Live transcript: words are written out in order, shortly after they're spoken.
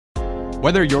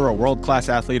Whether you're a world-class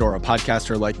athlete or a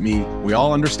podcaster like me, we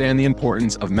all understand the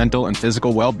importance of mental and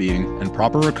physical well-being and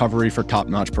proper recovery for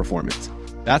top-notch performance.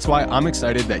 That's why I'm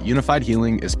excited that Unified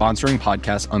Healing is sponsoring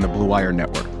podcasts on the Blue Wire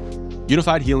Network.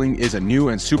 Unified Healing is a new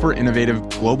and super innovative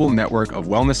global network of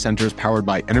wellness centers powered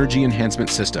by Energy Enhancement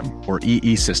System, or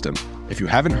EE System. If you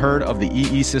haven't heard of the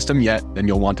EE System yet, then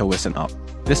you'll want to listen up.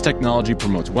 This technology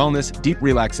promotes wellness, deep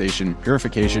relaxation,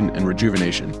 purification, and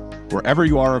rejuvenation. Wherever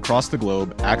you are across the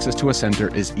globe, access to a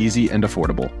center is easy and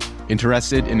affordable.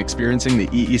 Interested in experiencing the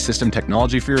EE System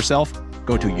technology for yourself?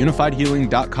 Go to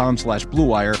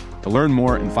unifiedhealing.com/bluewire to learn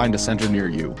more and find a center near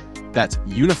you. That's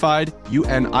unified,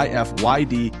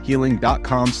 UNIFYD,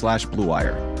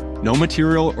 healing.com/bluewire. No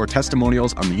material or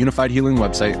testimonials on the Unified Healing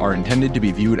website are intended to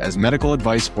be viewed as medical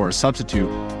advice or a substitute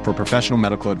for professional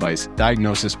medical advice,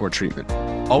 diagnosis, or treatment.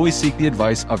 Always seek the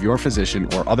advice of your physician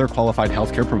or other qualified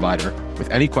healthcare provider with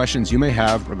any questions you may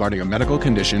have regarding a medical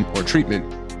condition or treatment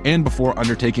and before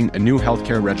undertaking a new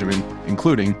healthcare regimen,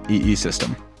 including EE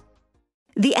System.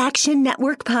 The Action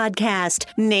Network Podcast,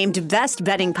 named Best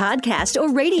Betting Podcast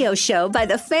or Radio Show by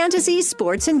the Fantasy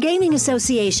Sports and Gaming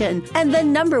Association, and the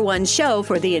 #1 show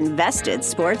for the invested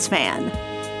sports fan. All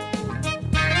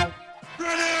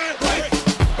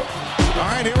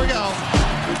right, here we go.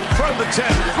 From the 10,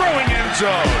 throwing end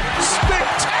zone.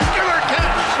 Spectacular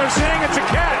catch. They're saying it's a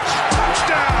catch.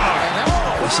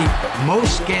 Touchdown. You see,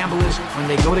 most gamblers, when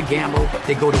they go to gamble,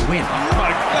 they go to win. Oh,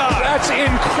 my God. That's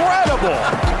incredible.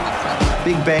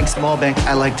 Big bank, small bank,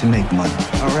 I like to make money.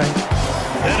 All right.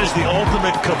 That is the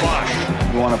ultimate kibosh.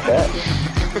 You want to bet?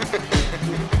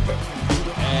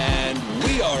 And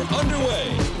we are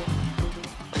underway.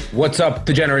 What's up,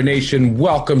 Degenerate Nation?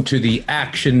 Welcome to the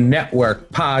Action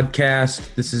Network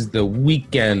Podcast. This is the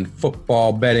weekend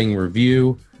football betting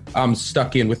review. I'm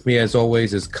stuck in with me, as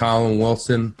always, is Colin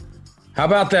Wilson. How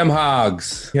about them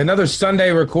Hogs? Another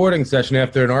Sunday recording session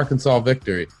after an Arkansas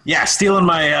victory. Yeah, stealing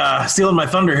my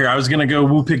thunder here. I was going to go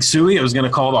woo pig sooie. I was going to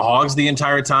call the Hogs the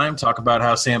entire time, talk about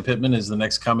how Sam Pittman is the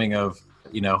next coming of,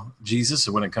 Jesus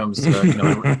when it comes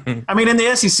to, I mean, in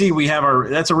the SEC, we have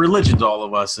that's a religion to all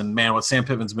of us. And, man, what Sam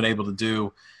Pittman's been able to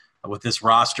do with this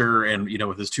roster and,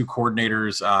 with his two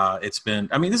coordinators, it's been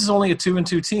 – I mean, this is only a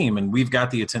 2-2 team, and we've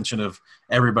got the attention of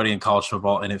everybody in college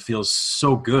football, and it feels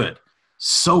so good.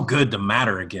 So good to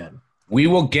matter again. We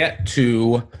will get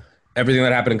to everything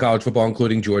that happened in college football,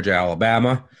 including Georgia,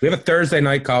 Alabama. We have a Thursday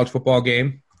night college football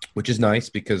game, which is nice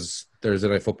because Thursday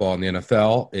night football in the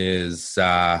NFL is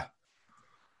an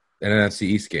NFC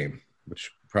East game,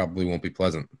 which probably won't be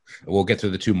pleasant. We'll get to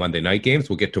the two Monday night games.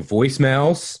 We'll get to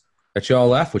voicemails that y'all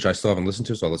left, which I still haven't listened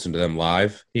to, so I'll listen to them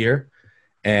live here.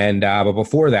 And but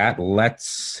before that,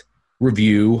 let's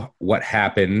review what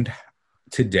happened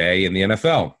today in the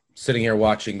NFL. Sitting here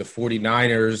watching the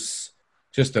 49ers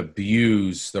just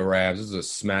abuse the Rams. This is a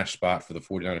smash spot for the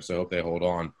 49ers, so I hope they hold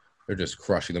on. They're just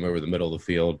crushing them over the middle of the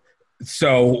field.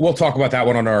 So we'll talk about that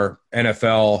one on our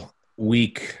NFL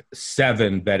Week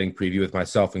 7 betting preview with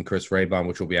myself and Chris Raybon,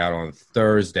 which will be out on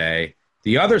Thursday.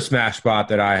 The other smash spot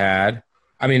that I had,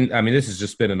 I mean, this has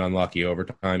just been an unlucky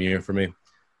overtime year for me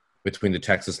between the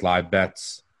Texas live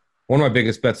bets. One of my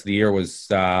biggest bets of the year was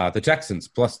the Texans,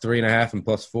 plus 3.5 and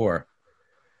plus 4.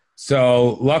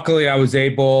 So luckily I was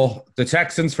able – the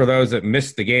Texans, for those that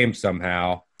missed the game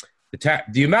somehow,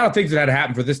 the amount of things that had to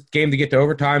happen for this game to get to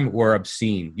overtime were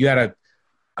obscene. You had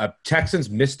a Texans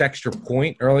missed extra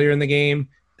point earlier in the game.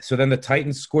 So then the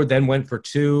Titans scored, then went for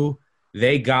 2.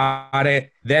 They got it.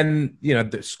 Then,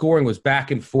 the scoring was back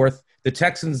and forth. The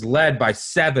Texans led by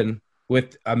 7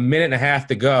 with a minute and a half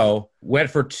to go,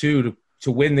 went for 2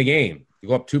 to win the game. You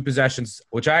go up 2 possessions,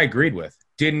 which I agreed with.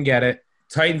 Didn't get it.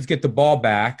 Titans get the ball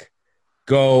back,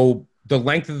 go the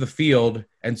length of the field,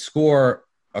 and score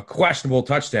a questionable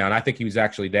touchdown. I think he was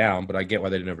actually down, but I get why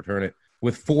they didn't overturn it.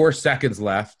 With 4 seconds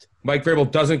left, Mike Vrabel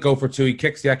doesn't go for 2. He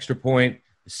kicks the extra point.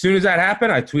 As soon as that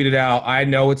happened, I tweeted out, I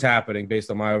know what's happening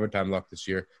based on my overtime luck this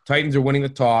year. Titans are winning the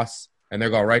toss, and they're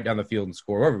going right down the field and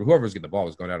score. Whoever's getting the ball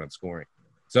was going down and scoring.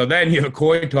 So then you have a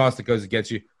coin toss that goes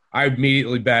against you. I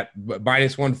immediately bet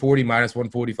minus 140, minus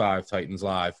 145 Titans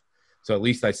live. So at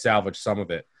least I salvaged some of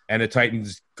it. And the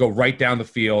Titans go right down the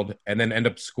field and then end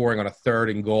up scoring on a 3rd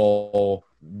and goal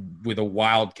with a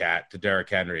wildcat to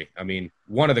Derrick Henry. I mean,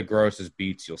 one of the grossest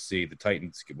beats you'll see. The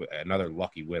Titans, another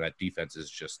lucky win. That defense is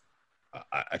just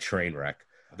a train wreck.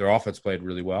 Their offense played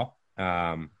really well.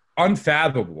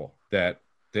 Unfathomable that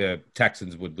the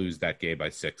Texans would lose that game by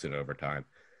 6 in overtime.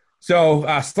 So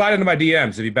slide into my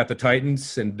DMs if you bet the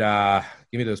Titans and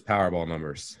give me those Powerball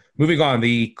numbers. Moving on,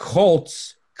 the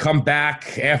Colts come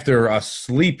back after a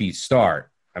sleepy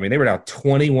start. I mean, they were down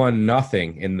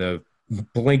 21-0 in the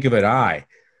blink of an eye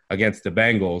against the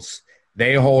Bengals.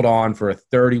 They hold on for a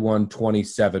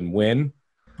 31-27 win.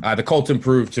 The Colts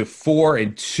improved to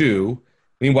 4-2.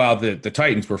 Meanwhile, the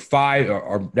Titans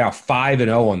are now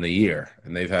 5-0 on the year,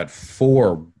 and they've had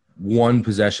 4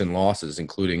 one-possession losses,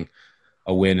 including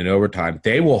a win in overtime.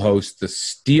 They will host the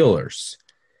Steelers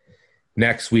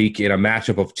next week in a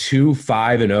matchup of 2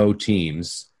 5-0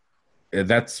 teams.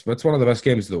 That's one of the best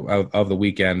games of the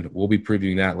weekend. We'll be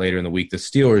previewing that later in the week. The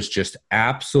Steelers just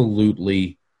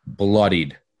absolutely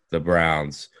bloodied the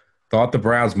Browns. Thought the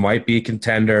Browns might be a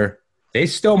contender. They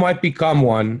still might become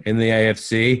one in the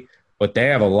AFC, but they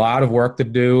have a lot of work to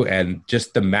do. And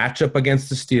just the matchup against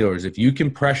the Steelers, if you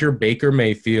can pressure Baker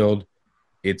Mayfield,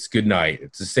 it's good night.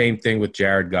 It's the same thing with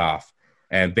Jared Goff.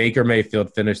 And Baker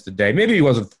Mayfield finished the day. Maybe he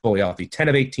wasn't fully healthy. 10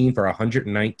 of 18 for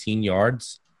 119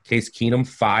 yards. Case Keenum,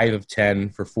 5 of 10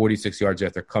 for 46 yards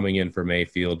after coming in for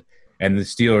Mayfield. And the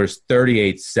Steelers,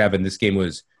 38-7. This game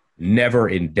was never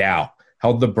in doubt.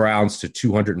 Held the Browns to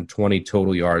 220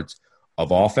 total yards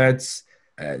of offense.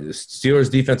 The Steelers'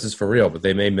 defense is for real, but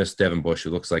they may miss Devin Bush, who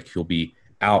looks like he'll be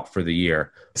out for the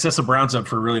year. It sets the Browns up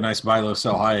for a really nice buy low,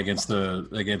 sell high against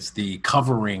the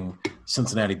covering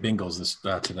Cincinnati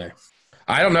Bengals today.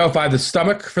 I don't know if I have the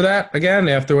stomach for that again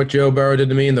after what Joe Burrow did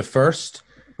to me in the first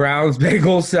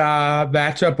Browns-Bengals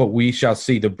matchup, but we shall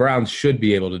see. The Browns should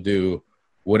be able to do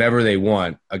whatever they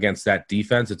want against that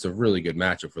defense. It's a really good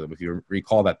matchup for them. If you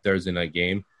recall that Thursday night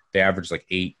game, they averaged like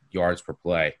 8 yards per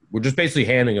play. We're just basically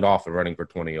handing it off and running for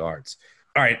 20 yards.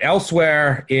 All right,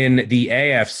 elsewhere in the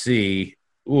AFC,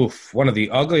 one of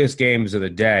the ugliest games of the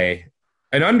day.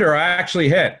 An under I actually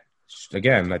hit.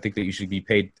 Again, I think that you should be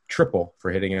paid triple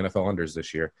for hitting NFL unders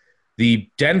this year. The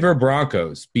Denver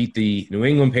Broncos beat the New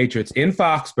England Patriots in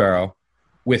Foxborough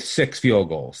with 6 field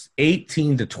goals,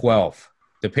 18-12.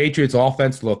 The Patriots'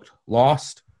 offense looked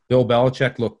lost. Bill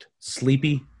Belichick looked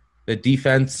sleepy. The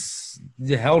defense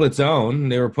held its own.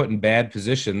 They were put in bad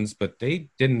positions, but they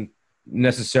didn't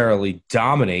necessarily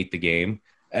dominate the game.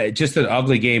 Just an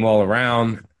ugly game all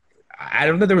around. I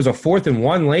don't know. There was a 4th and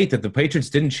 1 late that the Patriots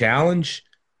didn't challenge,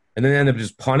 and then ended up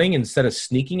just punting instead of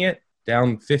sneaking it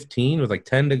down 15 with like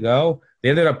 10 to go. They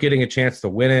ended up getting a chance to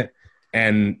win it,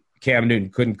 and Cam Newton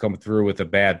couldn't come through with a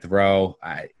bad throw.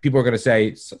 People are going to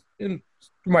say there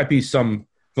might be some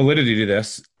validity to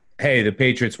this. Hey, the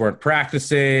Patriots weren't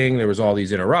practicing. There was all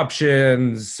these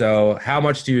interruptions. So how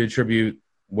much do you attribute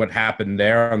what happened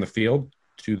there on the field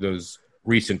to those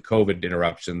recent COVID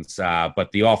interruptions?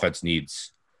 But the offense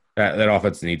needs that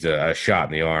offense needs a shot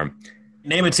in the arm.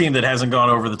 Name a team that hasn't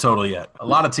gone over the total yet. A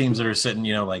lot of teams that are sitting,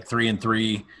 like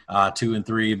 3-3,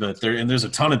 2-3, but there's a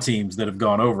ton of teams that have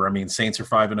gone over. I mean, Saints are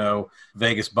 5-0,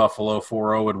 Vegas, Buffalo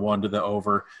 4-0-1 to the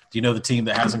over. Do you know the team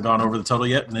that hasn't gone over the total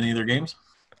yet in any of their games?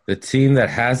 The team that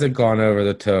hasn't gone over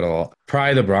the total,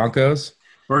 probably the Broncos.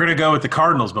 We're going to go with the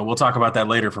Cardinals, but we'll talk about that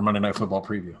later for Monday Night Football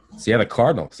preview. So yeah, the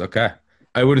Cardinals. Okay.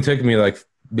 It would have taken me like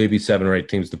maybe 7 or 8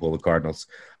 teams to pull the Cardinals.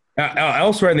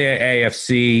 Elsewhere in the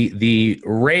AFC, the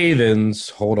Ravens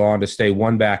hold on to stay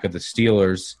 1 back of the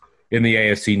Steelers in the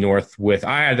AFC North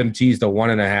I had them teased a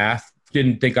 1.5.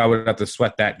 Didn't think I would have to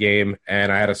sweat that game,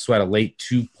 and I had to sweat a late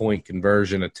 2-point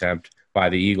conversion attempt by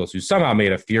the Eagles, who somehow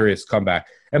made a furious comeback.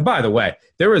 And by the way,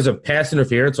 there was a pass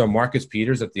interference on Marcus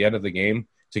Peters at the end of the game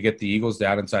to get the Eagles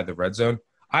down inside the red zone.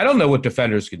 I don't know what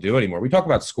defenders can do anymore. We talk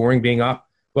about scoring being up.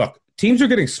 Look, teams are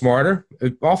getting smarter.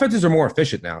 Offenses are more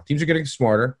efficient now. Teams are getting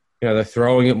smarter. They're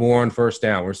throwing it more on first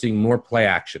down. We're seeing more play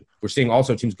action. We're seeing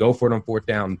also teams go for it on 4th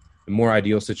down in more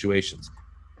ideal situations.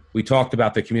 We talked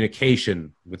about the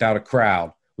communication without a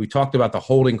crowd. We talked about the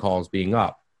holding calls being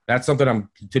up. That's something I'm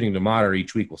continuing to monitor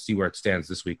each week. We'll see where it stands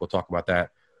this week. We'll talk about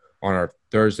that on our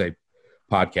Thursday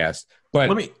podcast.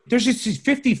 But there's just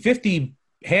 50-50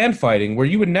 hand fighting where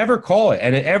you would never call it.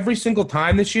 And every single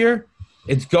time this year,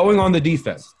 it's going on the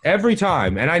defense. Every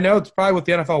time. And I know it's probably what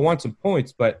the NFL wants some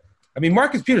points, but I mean,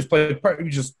 Marcus Peters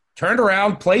just turned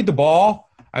around, played the ball.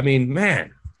 I mean,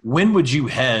 man. When would you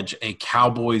hedge a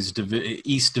Cowboys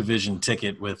East Division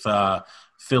ticket with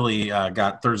Philly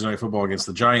got Thursday Night Football against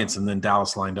the Giants and then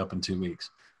Dallas lined up in 2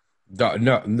 weeks?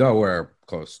 No, nowhere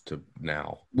close to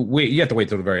now. You have to wait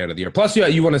till the very end of the year. Plus,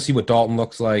 you want to see what Dalton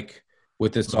looks like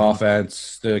with this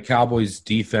offense. The Cowboys'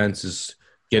 defense is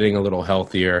getting a little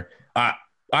healthier.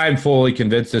 I'm fully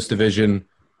convinced this division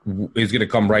is going to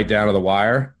come right down to the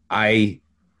wire. I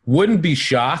wouldn't be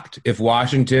shocked if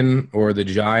Washington or the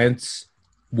Giants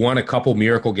won a couple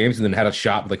miracle games and then had a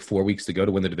shot with like 4 weeks to go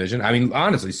to win the division. I mean,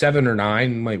 honestly, 7 or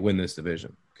 9 might win this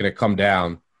division. Going to come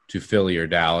down to Philly or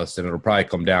Dallas, and it'll probably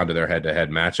come down to their head-to-head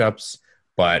matchups.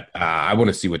 But I want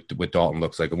to see what Dalton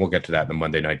looks like, and we'll get to that in the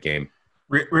Monday night game.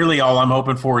 Really, all I'm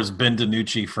hoping for is Ben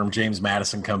DiNucci from James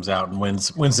Madison comes out and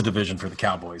wins the division for the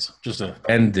Cowboys.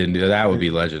 And that would be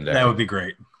legendary. That would be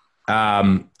great.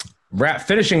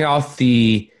 Finishing off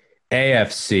the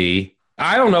AFC,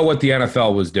 I don't know what the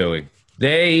NFL was doing.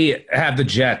 They have the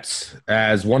Jets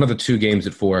as one of the two games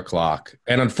at 4 o'clock.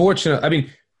 And unfortunately,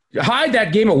 hide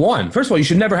that game at 1. First of all, you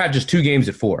should never have just 2 games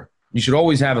at 4. You should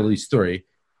always have at least 3.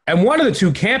 And one of the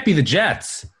two can't be the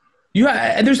Jets.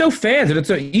 And there's no fans, and it's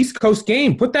an East Coast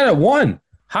game. Put that at 1.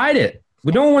 Hide it.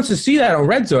 But no one wants to see that on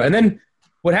Red Zone. And then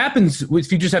what happens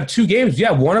if you just have 2 games?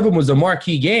 Yeah, one of them was a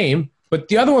marquee game, but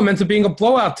the other one ends up being a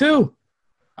blowout too.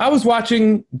 I was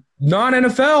watching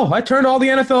non-NFL. I turned all the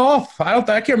NFL off. I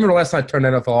can't remember the last time I turned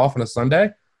NFL off on a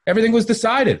Sunday. Everything was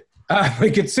decided.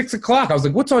 At 6 o'clock, I was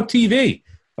like, "What's on TV?" I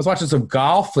was watching some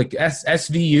golf, like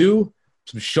SVU,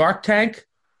 some Shark Tank.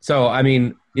 So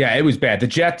yeah, it was bad. The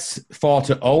Jets fall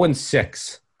to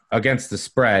 0-6 against the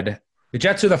spread. The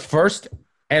Jets are the first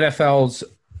NFL's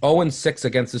 0-6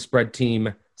 against the spread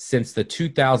team since the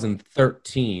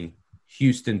 2013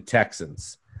 Houston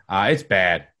Texans. It's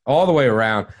bad all the way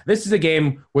around. This is a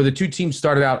game where the two teams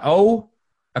started out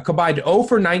a combined 0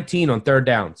 for 19 on third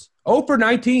downs. 0 for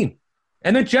 19.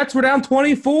 And the Jets were down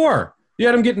 24. You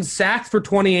had them getting sacked for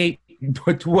 28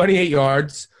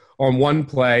 yards on one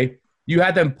play. You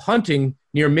had them punting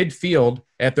near midfield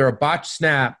after a botched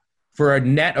snap for a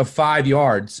net of 5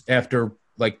 yards after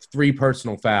like 3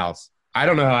 personal fouls. I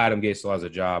don't know how Adam Gase still has a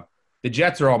job. The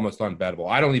Jets are almost unbettable.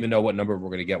 I don't even know what number we're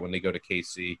going to get when they go to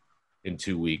KC in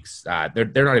 2 weeks. They're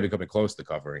not even coming close to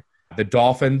covering. The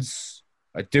Dolphins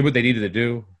did what they needed to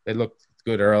do. They looked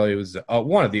good early. It was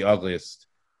one of the ugliest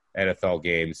NFL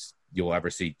games you'll ever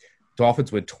see.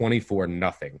 Dolphins win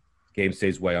 24-0. Game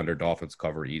stays way under. Dolphins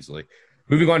cover easily.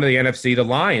 Moving on to the NFC, the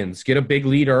Lions get a big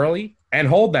lead early and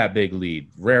hold that big lead.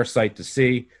 Rare sight to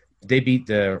see. They beat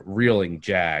the reeling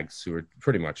Jags, who are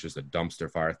pretty much just a dumpster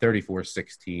fire.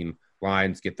 34-16.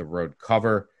 Lions get the road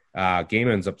cover. Game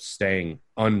ends up staying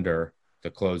under the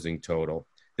closing total.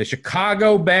 The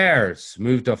Chicago Bears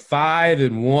moved to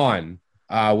 5-1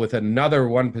 with another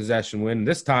one-possession win,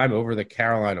 this time over the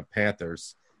Carolina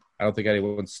Panthers. I don't think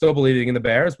anyone's still believing in the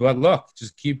Bears, but look,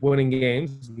 just keep winning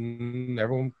games and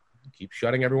everyone keep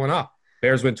shutting everyone up.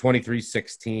 Bears win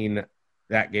 23-16.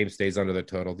 That game stays under the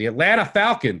total. The Atlanta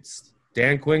Falcons,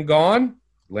 Dan Quinn gone.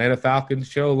 Atlanta Falcons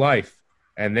show life,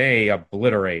 and they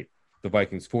obliterate the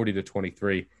Vikings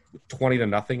 40-23,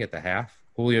 20-0 at the half.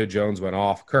 Julio Jones went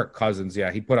off. Kirk Cousins,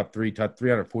 he put up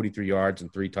 343 yards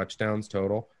and 3 touchdowns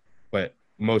total, but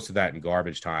most of that in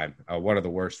garbage time. One of the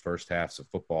worst first halves of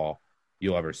football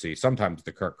you'll ever see. Sometimes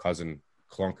the Kirk Cousins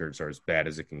clunkers are as bad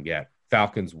as it can get.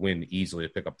 Falcons win easily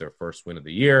to pick up their first win of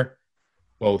the year.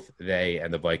 Both they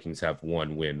and the Vikings have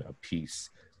 1 win apiece.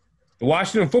 The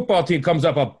Washington football team comes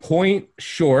up a point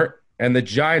short, and the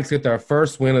Giants get their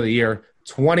first win of the year,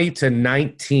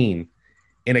 20-19,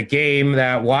 in a game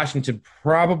that Washington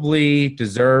probably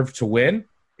deserved to win.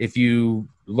 If you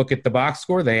look at the box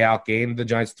score, they outgained the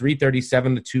Giants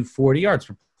 337 to 240 yards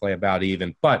per play, about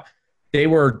even. But they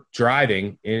were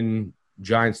driving in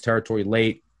Giants territory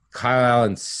late. Kyle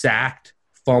Allen sacked,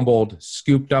 fumbled,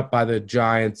 scooped up by the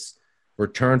Giants,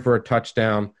 returned for a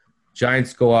touchdown.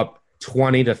 Giants go up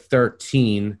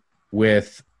 20-13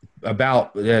 with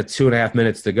about 2.5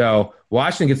 minutes to go.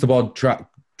 Washington gets the ball,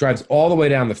 drives all the way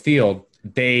down the field.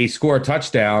 They score a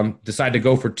touchdown, decide to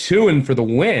go for 2 and for the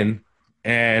win,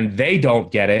 and they don't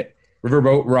get it.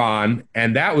 Riverboat Ron,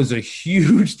 and that was a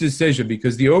huge decision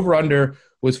because the over-under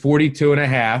was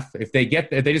 42.5. If they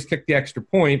just kick the extra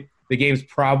point, the game's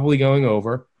probably going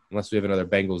over, unless we have another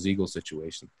Bengals-Eagles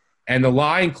situation. And the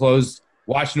line closed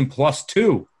Washington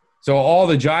 +2. So all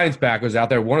the Giants backers out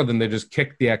there, one of them, they just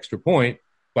kicked the extra point,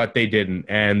 but they didn't.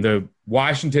 And the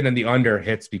Washington and the under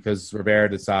hits because Rivera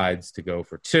decides to go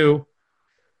for 2.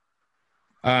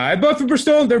 And both of them are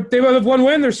still, they both have 1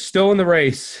 win. They're still in the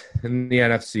race in the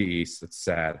NFC East. It's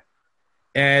sad.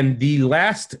 And the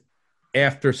last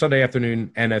Sunday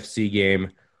afternoon NFC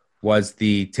game was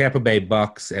the Tampa Bay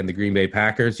Bucks and the Green Bay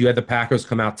Packers. You had the Packers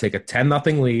come out, take a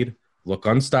 10-0 lead, look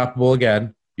unstoppable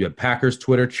again. You had Packers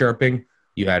Twitter chirping.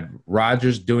 You had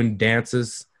Rodgers doing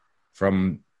dances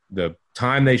from the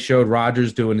time they showed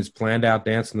Rodgers doing his planned out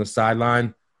dance on the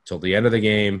sideline till the end of the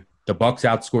game. The Bucks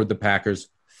outscored the Packers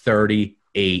 38-0.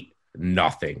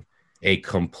 A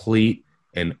complete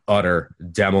and utter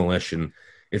demolition.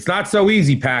 It's not so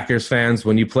easy, Packers fans,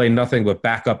 when you play nothing but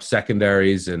backup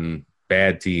secondaries and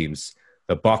bad teams.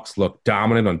 The Bucks looked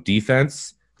dominant on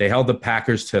defense. They held the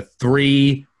Packers to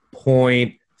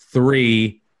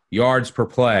 3.3 yards per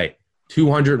play,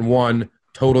 201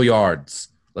 total yards.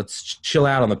 Let's chill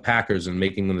out on the Packers and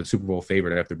making them the Super Bowl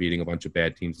favorite after beating a bunch of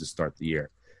bad teams to start the year.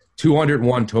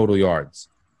 201 total yards.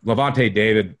 Levante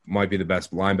David might be the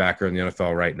best linebacker in the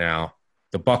NFL right now.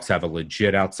 The Bucs have a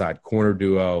legit outside corner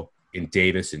duo in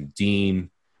Davis and Dean.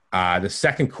 The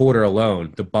second quarter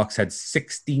alone, the Bucs had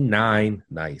 69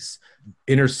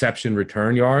 interception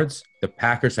return yards. The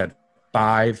Packers had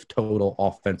 5 total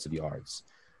offensive yards.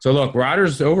 So look,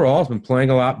 Rodgers overall has been playing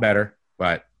a lot better,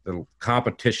 but the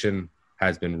competition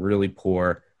has been really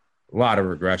poor. A lot of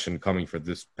regression coming for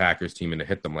this Packers team, and it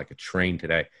hit them like a train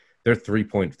today. They're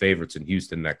 3-point favorites in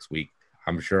Houston next week.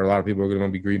 I'm sure a lot of people are going to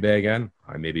be Green Bay again.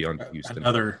 I may be on Houston.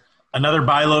 Another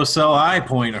buy low, sell high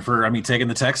point for taking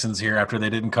the Texans here after they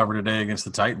didn't cover today against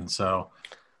the Titans. So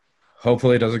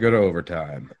hopefully it doesn't go to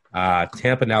overtime.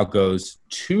 Tampa now goes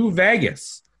to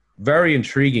Vegas. Very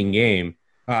intriguing game.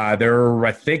 They're,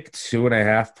 I think,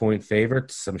 2.5-point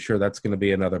favorites. I'm sure that's going to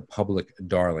be another public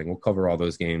darling. We'll cover all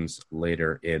those games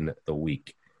later in the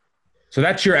week. So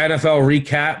that's your NFL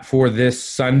recap for this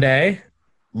Sunday.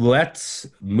 Let's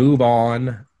move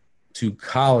on to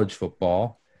college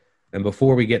football. And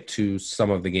before we get to some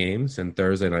of the games and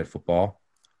Thursday night football,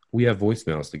 we have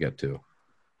voicemails to get to.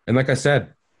 And like I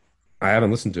said, I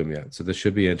haven't listened to them yet, so this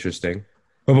should be interesting.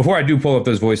 But before I do pull up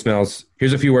those voicemails,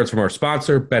 here's a few words from our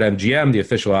sponsor, BetMGM, the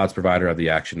official odds provider of the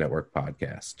Action Network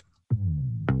podcast.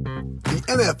 The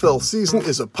NFL season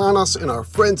is upon us, and our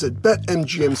friends at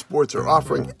BetMGM Sports are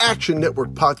offering Action Network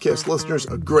podcast listeners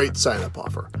a great sign-up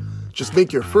offer. Just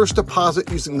make your first deposit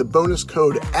using the bonus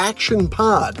code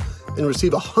ACTIONPOD and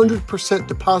receive a 100%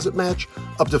 deposit match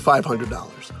up to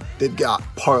 $500. They've got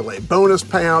parlay bonus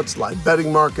payouts, live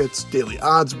betting markets, daily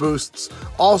odds boosts,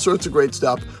 all sorts of great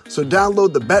stuff. So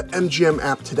download the BetMGM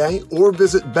app today or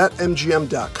visit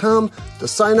BetMGM.com to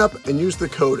sign up and use the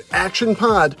code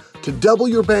ACTIONPOD to double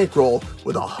your bankroll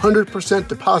with a 100%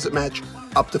 deposit match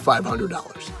up to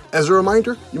 $500. As a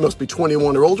reminder, you must be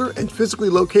 21 or older and physically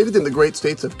located in the great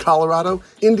states of Colorado,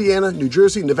 Indiana, New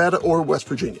Jersey, Nevada, or West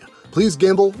Virginia. Please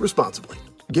gamble responsibly.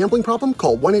 Gambling problem?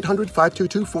 Call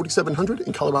 1-800-522-4700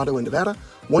 in Colorado and Nevada,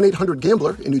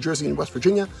 1-800-GAMBLER in New Jersey and West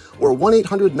Virginia, or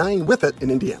 1-800-9-WITH-IT in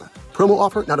Indiana. Promo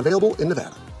offer not available in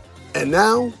Nevada. And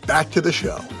now, back to the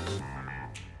show.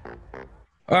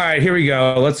 All right, here we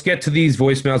go. Let's get to these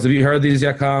voicemails. Have you heard these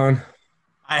yet, Colin?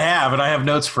 I have, and I have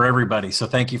notes for everybody, so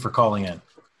thank you for calling in.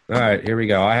 All right, here we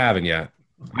go. I haven't yet.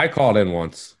 I called in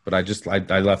once, but I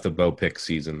left the Bo Pick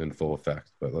season in full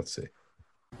effect, but let's see.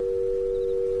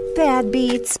 Bad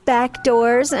beats,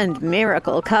 backdoors, and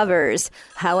miracle covers.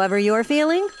 However you're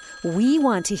feeling, we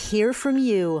want to hear from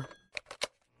you.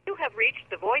 You have reached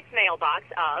the voicemail box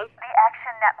of the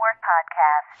Action Network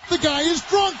Podcast. The guy is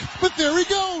drunk, but there he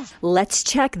goes. Let's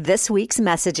check this week's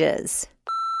messages.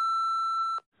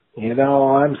 You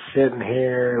know, I'm sitting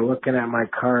here looking at my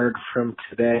card from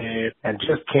today and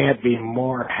just can't be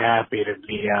more happy to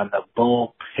be on the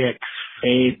Bull Picks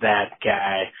fade that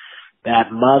guy.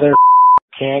 That mother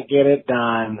can't get it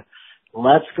done.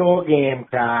 Let's go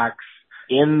Gamecocks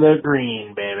in the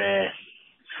green, baby.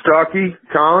 Stocky,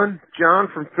 Colin, John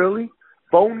from Philly.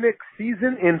 Bo Nix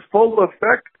season in full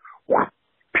effect.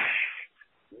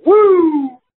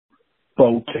 Woo!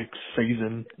 Bo Nix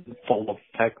season in full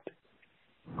effect.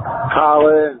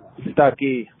 Colin,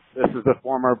 Stuckey, this is the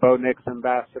former Bo Nix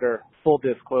ambassador. Full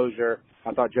disclosure,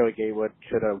 I thought Joey Gatewood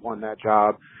should have won that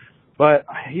job, but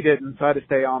he didn't, so I had to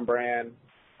stay on brand.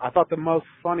 I thought the most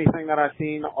funny thing that I've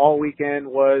seen all weekend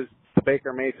was the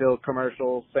Baker Mayfield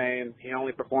commercial saying he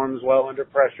only performs well under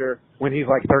pressure when he's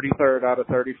like 33rd out of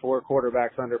 34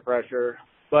 quarterbacks under pressure.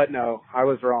 But no, I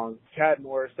was wrong. Chad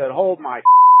Morris said, hold my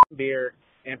beer,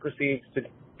 and proceeds to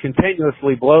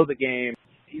continuously blow the game.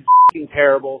 He's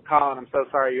terrible. Colin, I'm so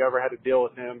sorry you ever had to deal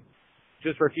with him.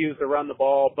 Just refused to run the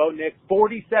ball. Bo Nix,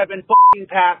 47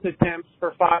 pass attempts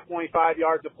for 5.5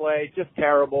 yards of play. Just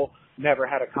terrible. Never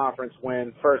had a conference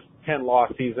win. First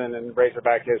 10-loss season in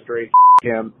Razorback history.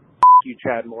 Him. You,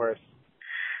 Chad Morris.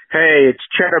 Hey, it's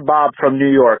Cheddar Bob from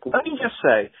New York. Let me just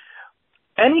say,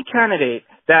 any candidate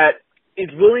that is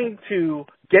willing to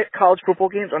get college football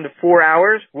games under 4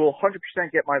 hours will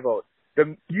 100% get my vote.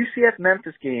 The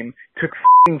UCF-Memphis game took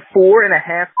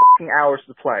 4.5 hours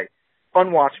to play.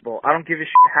 Unwatchable. I don't give a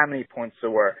shit how many points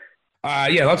there were.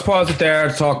 Yeah, let's pause it there.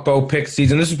 Talk Bo Pick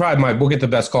season. This is probably we'll get the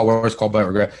best call, worst call, but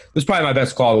regret. This is probably my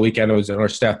best call of the weekend. It was in our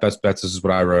staff best bets. This is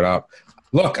what I wrote out.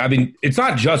 Look, I mean, it's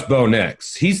not just Bo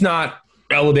Nix. He's not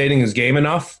elevating his game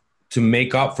enough to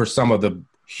make up for some of the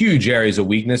huge areas of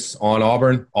weakness on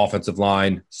Auburn. Offensive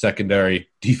line, secondary,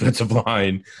 defensive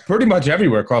line, pretty much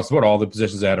everywhere across the board, all the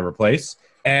positions they had to replace.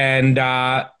 And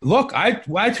look, I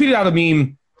tweeted out a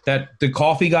meme that the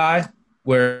coffee guy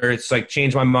where it's like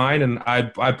changed my mind, and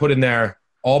I put in there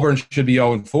Auburn should be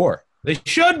 0-4. They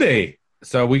should be.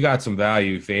 So we got some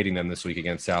value fading them this week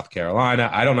against South Carolina.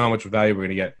 I don't know how much value we're going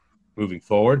to get moving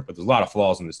forward, but there's a lot of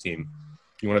flaws in this team.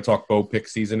 You want to talk Bo pick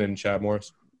season and Chad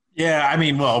Morris? Yeah, I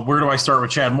mean, well, where do I start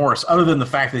with Chad Morris? Other than the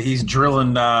fact that he's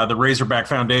drilling the Razorback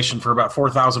Foundation for about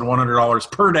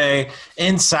 $4,100 per day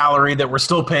in salary that we're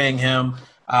still paying him.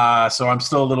 So I'm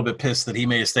still a little bit pissed that he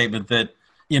made a statement that,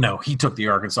 he took the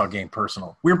Arkansas game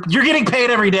personal. You're getting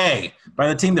paid every day by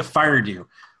the team that fired you.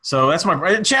 So that's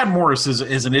Chad Morris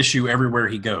is an issue everywhere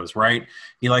he goes, right?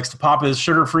 He likes to pop his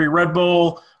sugar-free Red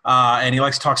Bull, and he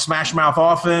likes to talk smash mouth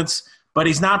offense, but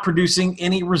he's not producing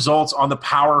any results on the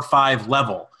Power 5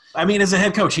 level. I mean, as a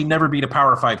head coach, he never beat a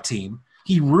Power 5 team.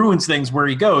 He ruins things where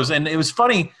he goes. And it was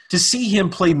funny to see him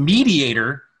play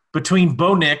mediator between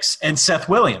Bo Nix and Seth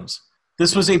Williams.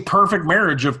 This was a perfect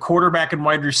marriage of quarterback and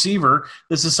wide receiver.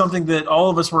 This is something that all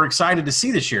of us were excited to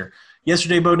see this year.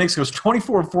 Yesterday, Bo Nix goes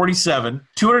 24-47,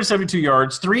 272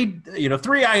 yards, three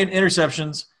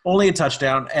interceptions, only a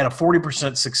touchdown, and a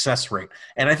 40% success rate.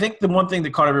 And I think the one thing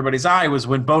that caught everybody's eye was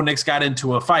when Bo Nix got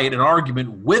into a fight, an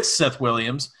argument with Seth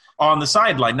Williams on the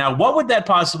sideline. Now, what would that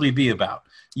possibly be about?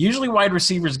 Usually wide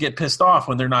receivers get pissed off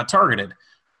when they're not targeted.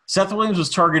 Seth Williams was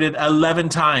targeted 11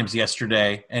 times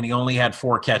yesterday, and he only had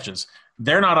 4 catches.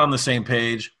 They're not on the same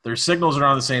page. Their signals are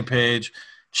on the same page.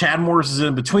 Chad Morris is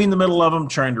in between the middle of them,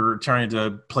 trying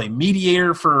to play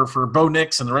mediator for Bo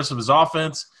Nix and the rest of his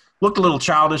offense. Looked a little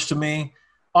childish to me.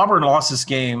 Auburn lost this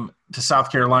game to South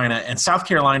Carolina, and South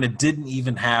Carolina didn't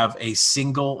even have a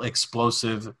single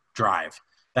explosive drive.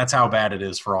 That's how bad it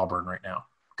is for Auburn right now.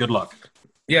 Good luck.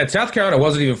 Yeah, South Carolina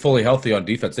wasn't even fully healthy on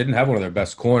defense. They didn't have one of their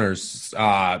best corners.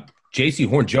 J.C.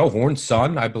 Horn, Joe Horn's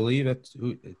son, I believe. It's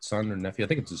son or nephew. I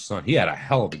think it's his son. He had a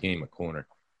hell of a game at corner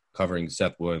covering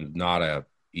Seth Williams. Not a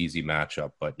easy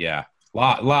matchup, but yeah,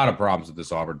 lot of problems with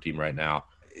this Auburn team right now.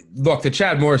 Look, the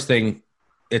Chad Morris thing,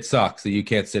 it sucks that you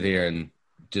can't sit here and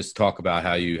just talk about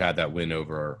how you had that win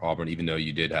over Auburn, even though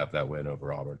you did have that win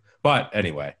over Auburn. But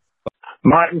anyway.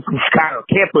 Martin from Chicago.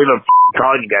 Can't believe I'm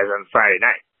calling you guys on Friday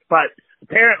night. But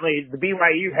apparently the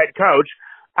BYU head coach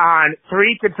on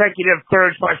 3 consecutive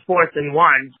 3rd/4th and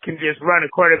 1s can just run a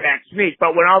quarterback sneak.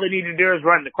 But when all they need to do is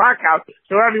run the clock out,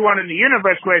 so everyone in the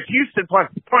universe who has Houston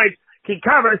plus the points can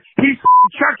cover, he's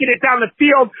chucking it down the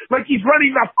field like he's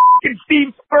running the fucking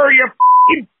Steve Spurrier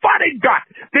fucking butt and gut.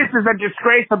 This is a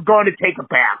disgrace. I'm going to take a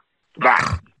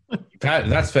bath.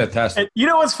 That's fantastic. And you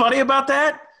know what's funny about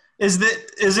that? Is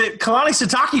that Kalani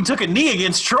Sitake took a knee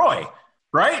against Troy,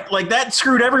 right? Like that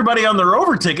screwed everybody on their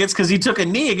over tickets because he took a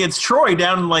knee against Troy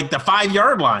down like the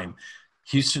 5-yard line.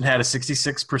 Houston had a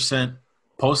 66%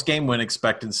 post-game win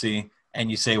expectancy. And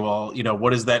you say, well, what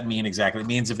does that mean exactly? It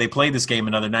means if they played this game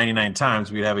another 99 times,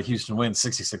 we'd have a Houston win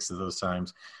 66 of those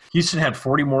times. Houston had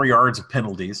 40 more yards of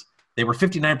penalties. They were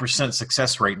 59%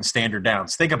 success rate in standard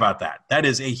downs. Think about that. That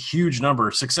is a huge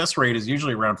number. Success rate is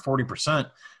usually around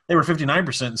 40%. They were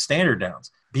 59% in standard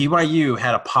downs. BYU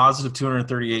had a positive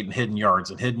 238 in hidden yards.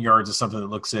 And hidden yards is something that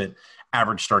looks at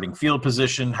average starting field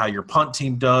position, how your punt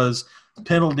team does,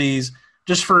 penalties.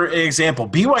 Just for example,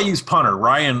 BYU's punter,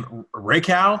 Ryan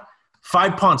Rakow,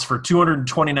 5 punts for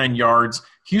 229 yards.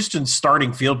 Houston's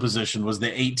starting field position was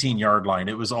the 18-yard line.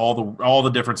 It was all the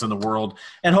difference in the world.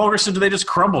 And Holgorsen, they just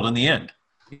crumbled in the end.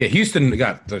 Yeah, Houston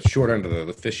got the short end of the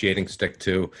officiating stick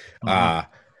too.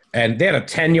 And they had a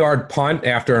 10-yard punt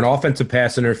after an offensive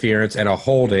pass interference and a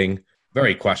holding.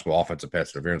 Very questionable offensive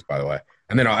pass interference, by the way.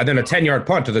 And then a 10-yard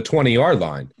punt to the 20-yard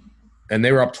line. And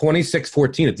they were up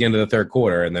 26-14 at the end of the 3rd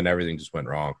quarter, and then everything just went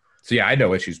wrong. So, yeah, I had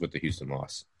no issues with the Houston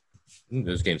loss.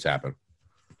 Those games happen.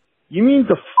 You mean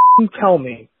to tell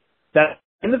me that at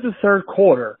the end of the 3rd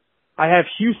quarter, I have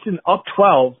Houston up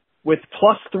 12 with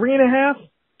plus 3.5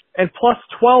 and plus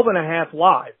 12.5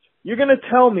 live. You're going to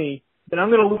tell me that I'm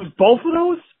going to lose both of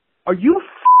those? Are you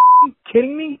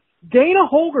kidding me? Dana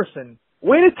Holgorsen,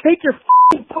 way to take your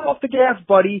foot off the gas,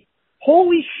 buddy.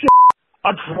 Holy shit.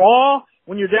 A draw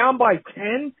when you're down by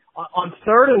 10 on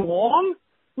 3rd and long?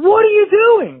 What are you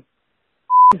doing?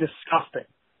 Disgusting.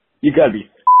 You gotta be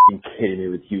kidding me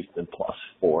with Houston plus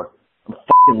 4.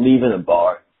 I'm leaving the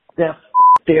bar. That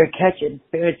fair catch and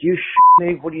fair you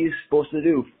me. What are you supposed to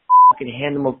do?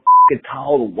 Hand him a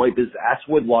towel to wipe his ass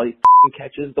with while he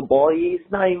catches the ball. He's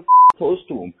not even close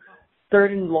to him.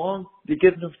 3rd and long, you're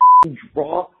giving him a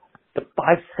draw. The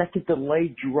 5-second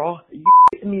delay draw. Are you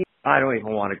kidding me? I don't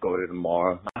even want to go to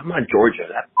tomorrow. I'm on Georgia.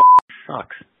 That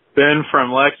sucks. Ben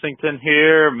from Lexington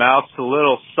here. Mouth's a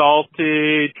little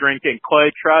salty. Drinking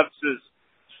Clay Travis's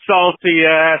salty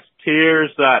ass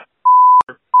tears. That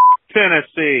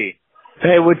Tennessee.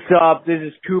 Hey, what's up? This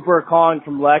is Cooper calling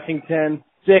from Lexington.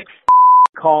 Sick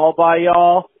call by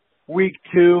y'all. Week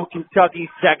 2, Kentucky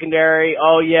secondary.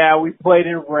 Oh, yeah, we played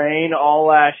in rain all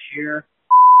last year.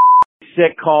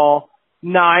 Sick call.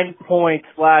 9 points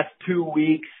last 2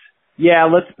 weeks. Yeah,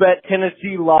 let's bet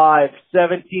Tennessee live.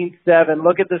 17-7.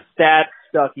 Look at the stats,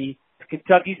 Stucky.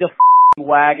 Kentucky's a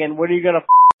wagon. When are you going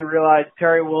to realize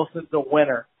Terry Wilson's the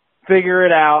winner? Figure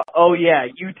it out. Oh, yeah,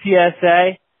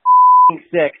 UTSA.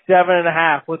 6,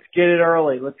 7.5. Let's get it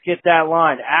early. Let's get that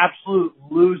line. Absolute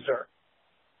loser.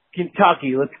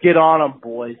 Kentucky, let's get on them,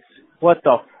 boys. What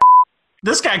the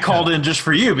This guy called in just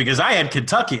for you because I had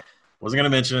Kentucky. Wasn't going to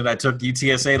mention it. I took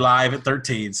UTSA live at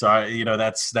 13, so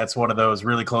that's one of those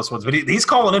really close ones. But he's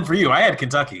calling in for you. I had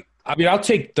Kentucky. I mean, I'll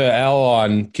take the L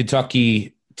on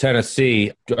Kentucky,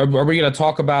 Tennessee. Are we going to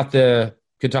talk about the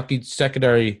Kentucky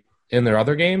secondary in their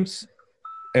other games?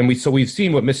 And we've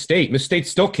seen what Miss State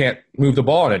still can't move the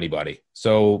ball on anybody.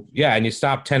 So, yeah, and you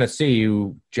stop Tennessee,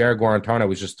 who Jared Guarantano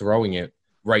was just throwing it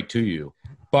right to you.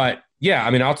 But, yeah, I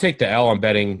mean, I'll take the L on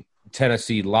betting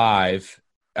Tennessee live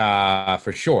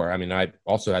for sure. I mean, I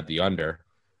also had the under,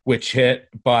 which hit.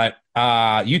 But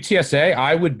UTSA,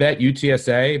 I would bet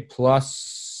UTSA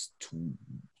plus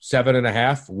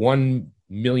 7.5, 1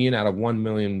 million out of 1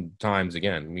 million times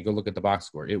again. When you go look at the box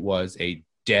score, it was a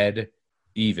dead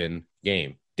even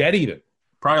game. Dead even.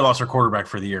 Probably lost their quarterback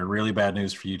for the year. Really bad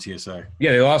news for UTSA.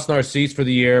 Yeah, they lost Narcisse for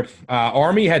the year.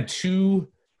 Army had 2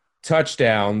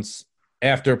 touchdowns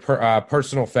after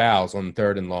personal fouls on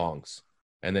 3rd and longs,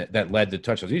 and that led to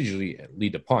touchdowns. They usually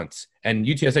lead to punts. And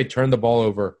UTSA turned the ball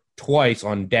over twice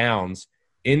on downs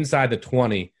inside the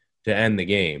 20 to end the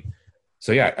game.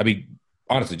 So, yeah, I mean,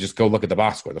 honestly, just go look at the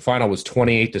box score. The final was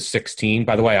 28-16.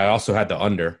 By the way, I also had the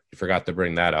under. I forgot to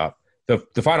bring that up.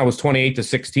 The final was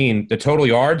 28-16. The total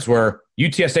yards were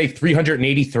UTSA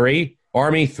 383,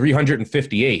 Army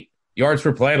 358. Yards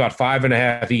per play about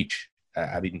 5.5 each.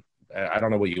 I mean, I don't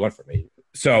know what you want from me.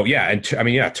 So, yeah, and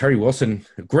Terry Wilson,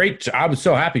 great. I was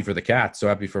so happy for the Cats, so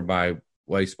happy for my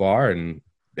Weiss Bar, and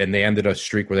they ended a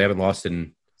streak where they haven't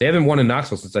won in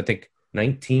Knoxville since I think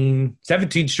 17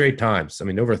 straight times. I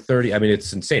mean, over 30. I mean,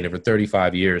 it's insane. Over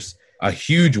 35 years, a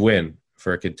huge win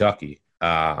for Kentucky,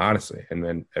 honestly,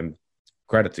 and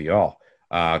credit to y'all.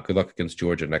 Good luck against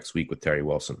Georgia next week with Terry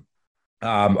Wilson.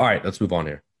 All right, let's move on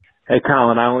here. Hey,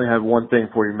 Colin, I only have one thing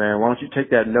for you, man. Why don't you take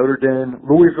that Notre Dame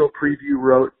Louisville preview you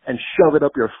wrote and shove it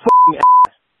up your f***ing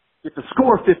ass? If to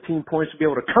score 15 points to be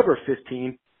able to cover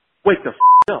 15, wake the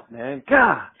f*** up, man.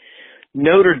 God.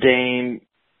 Notre Dame,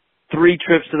 3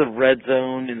 trips to the red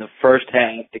zone in the first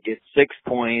half to get 6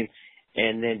 points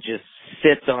and then just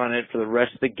sits on it for the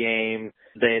rest of the game.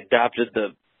 They adopted the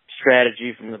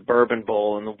strategy from the Bourbon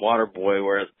Bowl and the Water Boy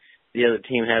where the other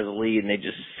team has a lead and they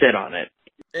just sit on it.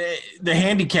 The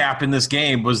handicap in this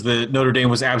game was that Notre Dame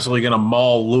was absolutely going to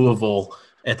maul Louisville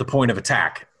at the point of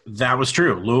attack. That was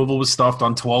true. Louisville was stuffed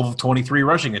on 12 of 23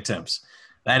 rushing attempts.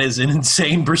 That is an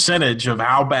insane percentage of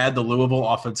how bad the Louisville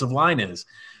offensive line is.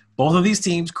 Both of these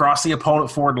teams crossed the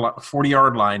opponent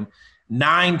 40-yard line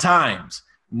 9 times.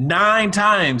 9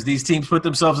 times these teams put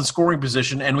themselves in scoring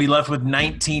position, and we left with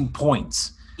 19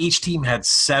 points. Each team had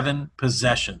 7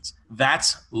 possessions.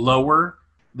 That's lower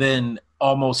than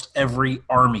almost every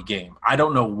Army game. I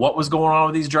don't know what was going on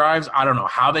with these drives. I don't know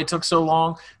how they took so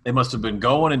long. They must have been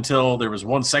going until there was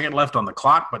 1 second left on the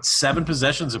clock, but 7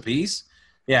 possessions apiece?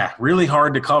 Yeah, really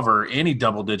hard to cover any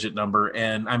double-digit number.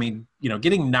 And, I mean,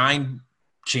 getting 9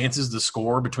 chances to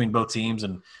score between both teams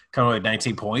and kind of like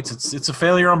 19 points, it's a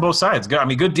failure on both sides.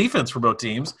 Good defense for both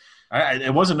teams.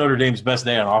 It wasn't Notre Dame's best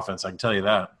day on offense, I can tell you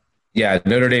that. Yeah,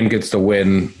 Notre Dame gets the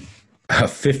win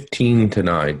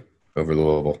 15-9 over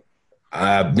Louisville.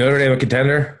 Notre Dame a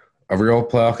contender, a real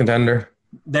playoff contender?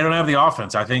 They don't have the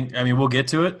offense. I mean, we'll get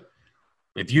to it.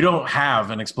 If you don't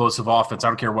have an explosive offense, I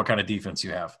don't care what kind of defense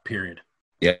you have, period.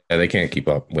 Yeah, they can't keep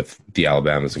up with the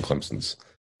Alabamas and Clemsons.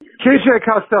 KJ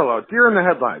Costello, deer in the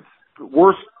headlights.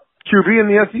 Worst QB in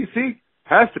the SEC?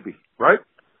 Has to be, right?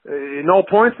 No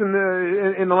points in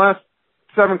the last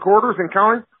 7 quarters and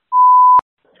counting?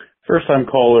 First-time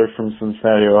caller from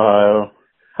Cincinnati, Ohio.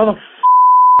 How the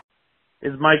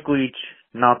is Mike Leach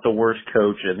not the worst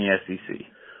coach in the SEC?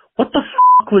 What the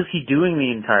was he doing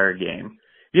the entire game?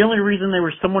 The only reason they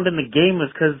were somewhat in the game was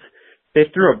because they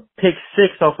threw a pick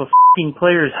 6 off a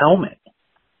player's helmet.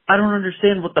 I don't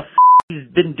understand what the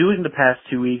he's been doing the past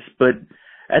 2 weeks, but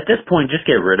at this point, just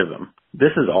get rid of him.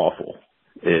 This is awful.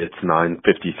 It's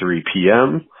 9:53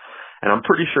 p.m., and I'm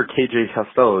pretty sure KJ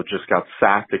Costello just got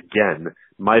sacked again.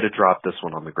 Might have dropped this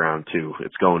one on the ground, too.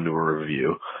 It's going to a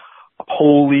review.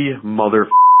 Holy mother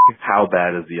how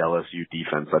bad is the LSU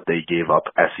defense that they gave up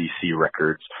SEC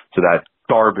records to that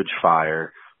garbage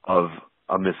fire of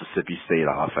a Mississippi State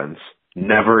offense.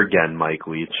 Never again, Mike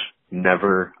Leach.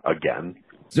 Never again.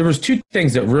 There was two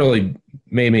things that really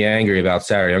made me angry about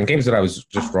Saturday on games that I was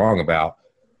just wrong about.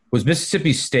 Was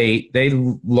Mississippi State. They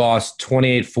lost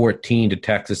 28-14 to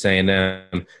Texas A&M.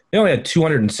 They only had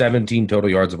 217 total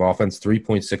yards of offense,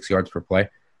 3.6 yards per play.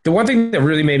 The one thing that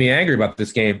really made me angry about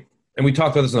this game, and we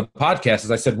talked about this on the podcast,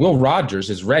 is I said Will Rogers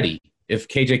is ready if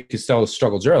KJ Costello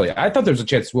struggles early. I thought there was a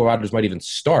chance Will Rogers might even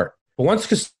start. But once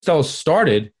Costello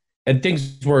started and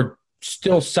things were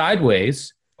still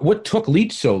sideways, what took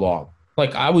Leach so long?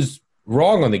 Like, I was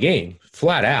wrong on the game,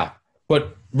 flat out.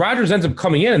 But Rodgers ends up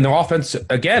coming in, and the offense,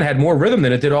 again, had more rhythm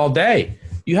than it did all day.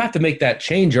 You have to make that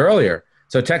change earlier.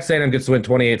 So Texas A&M gets to win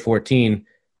 28-14.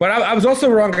 But I was also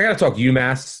wrong. I got to talk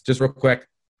UMass just real quick.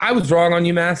 I was wrong on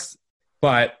UMass.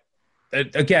 But,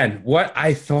 again, what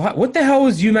I thought, what the hell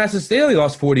was UMass's? They only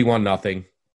lost 41-0,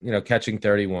 catching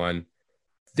 31.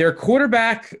 Their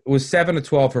quarterback was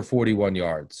 7-12 for 41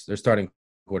 yards. Their starting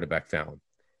quarterback Fallon.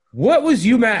 What was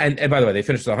UMass? And by the way, they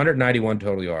finished with 191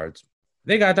 total yards.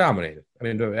 They got dominated. I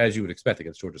mean, as you would expect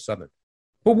against Georgia Southern.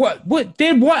 But what? They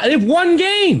have one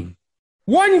game.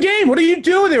 One game. What are you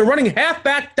doing? They were running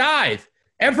halfback dive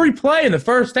every play in the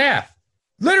first half.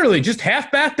 Literally just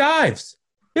halfback dives.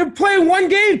 They're playing one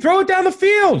game. Throw it down the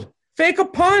field. Fake a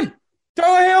punt.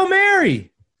 Throw a Hail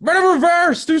Mary. Run a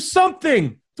reverse. Do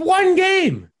something. It's one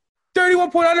game.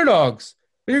 31-point underdogs.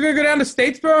 But you're going to go down to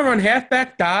Statesboro and run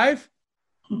halfback dive?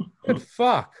 Good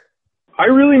fuck. I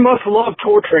really must love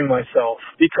torturing myself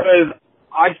because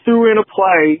I threw in a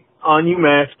play on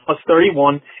UMass plus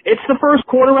 31. It's the first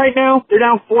quarter right now. They're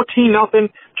down 14-0.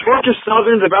 Georgia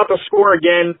Southern's about to score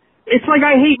again. It's like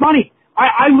I hate money.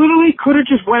 I literally could have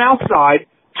just went outside,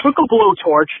 took a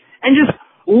blowtorch, and just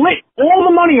lit all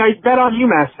the money I bet on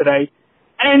UMass today,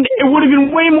 and it would have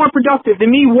been way more productive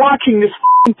than me watching this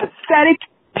pathetic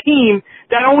team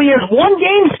that only has one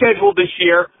game scheduled this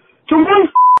year to run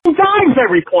dimes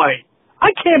every play.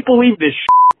 I can't believe this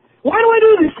shit. Why do I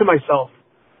do this to myself?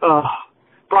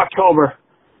 Brocktober.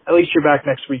 At least you're back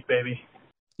next week, baby.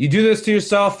 You do this to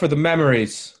yourself for the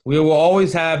memories. We will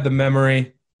always have the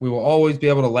memory. We will always be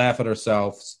able to laugh at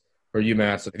ourselves for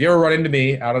UMass. If you ever run into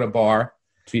me out at a bar,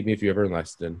 tweet me if you're ever in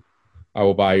Lexington. I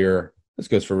will buy your – this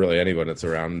goes for really anyone that's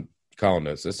around Colin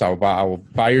knows this. I will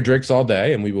buy your drinks all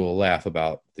day, and we will laugh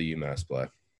about the UMass play.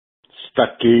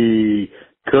 Stucky.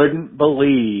 Couldn't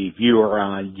believe you were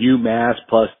on UMass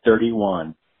plus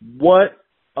 31. What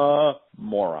a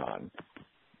moron.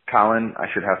 Colin, I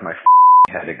should have my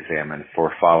head examined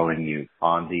for following you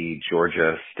on the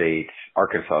Georgia State,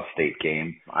 Arkansas State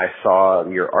game. I saw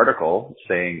your article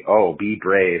saying, be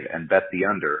brave and bet the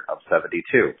under of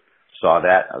 72. Saw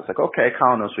that. I was like, okay,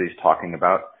 Colin knows what he's talking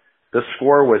about. The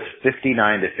score was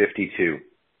 59-52.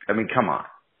 I mean, come on.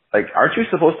 Like, aren't you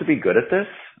supposed to be good at this?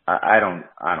 I don't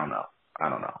know.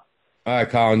 All right,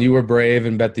 Colin, you were brave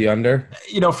and bet the under?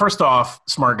 First off,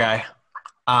 smart guy,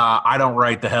 I don't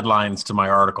write the headlines to my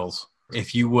articles.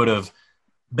 If you would have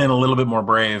been a little bit more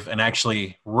brave and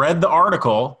actually read the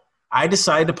article, I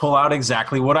decided to pull out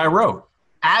exactly what I wrote.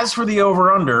 As for the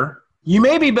over-under, you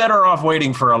may be better off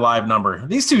waiting for a live number.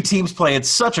 These two teams play at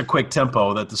such a quick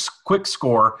tempo that the quick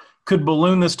score could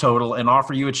balloon this total and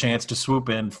offer you a chance to swoop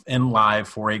in live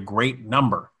for a great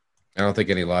number. I don't think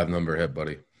any live number hit,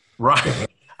 buddy. Right.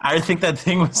 I think that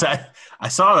thing was I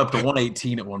saw it up to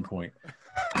 118 at one point.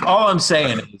 All I'm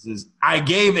saying is I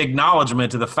gave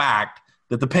acknowledgement to the fact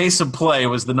that the pace of play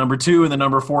was the number 2 and the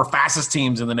number 4 fastest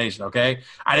teams in the nation, okay?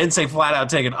 I didn't say flat out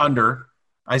take it under.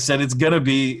 I said it's going to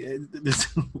be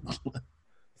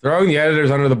throwing the editors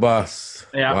under the bus.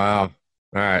 Yeah. Wow. All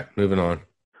right, moving on.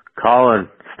 Colin,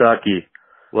 Stucky,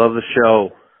 love the show.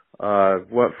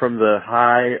 Went from the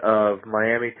high of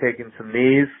Miami taking some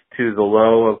knees to the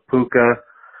low of Puka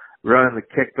running the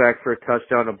kickback for a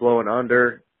touchdown to blow an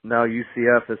under. Now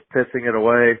UCF is pissing it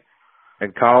away.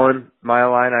 And Colin, my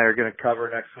line I are going to cover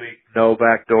next week. No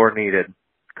backdoor needed.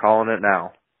 Calling it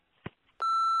now.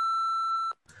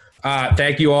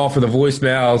 Thank you all for the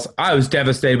voicemails. I was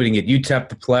devastated we didn't get UTEP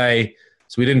to play,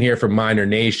 so we didn't hear from Minor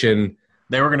Nation.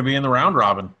 They were going to be in the round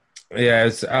robin. Yeah,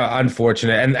 it's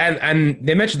unfortunate. And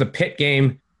they mentioned the Pitt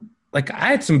game. Like, I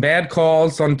had some bad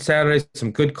calls on Saturday,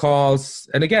 some good calls.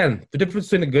 And again, the difference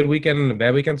between a good weekend and a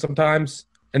bad weekend sometimes.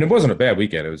 And it wasn't a bad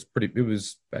weekend.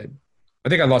 I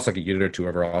think I lost like a unit or two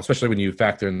overall, especially when you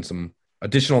factor in some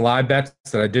additional live bets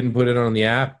that I didn't put in on the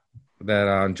app that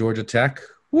on Georgia Tech.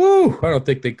 Woo! I don't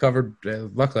think they covered.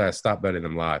 Luckily, I stopped betting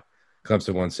them live.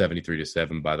 Clemson won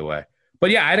 73-7, by the way. But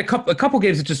yeah, I had a couple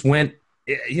games that just went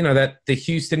that the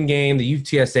Houston game, the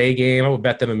UTSA game, I would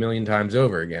bet them a million times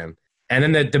over again. And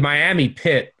then the Miami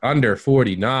Pitt under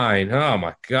 49. Oh,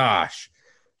 my gosh.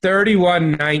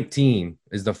 31-19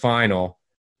 is the final.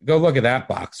 Go look at that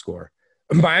box score.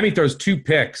 Miami throws 2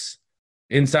 picks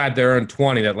inside their own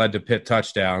 20 that led to Pitt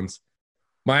touchdowns.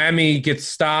 Miami gets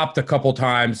stopped a couple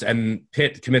times, and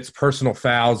Pitt commits personal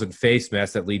fouls and face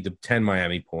masks that lead to 10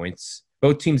 Miami points.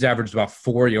 Both teams averaged about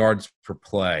 4 yards per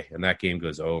play, and that game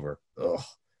goes over. Ugh,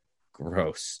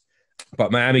 gross.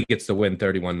 But Miami gets the win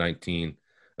 31-19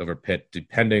 over Pitt.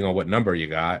 Depending on what number you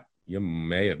got, you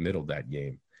may have middled that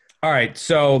game. All right,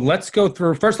 so let's go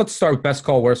through. First, let's start with best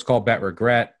call, worst call, bet,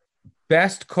 regret.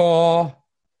 Best call,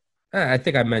 I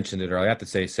think I mentioned it earlier. I have to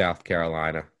say South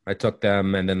Carolina. I took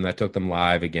them, and then I took them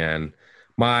live again.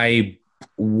 My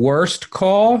worst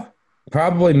call,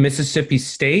 probably Mississippi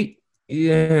State.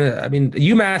 Yeah, I mean,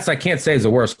 UMass I can't say is the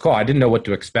worst call. I didn't know what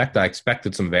to expect. I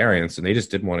expected some variance, and they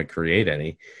just didn't want to create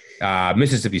any.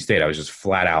 Mississippi State I was just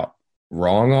flat out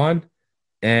wrong on.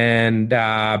 And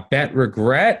bet,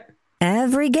 regret.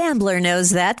 Every gambler knows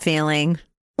that feeling.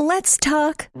 Let's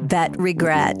talk bet,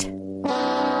 regret.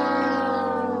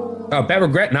 Bet,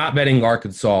 regret not betting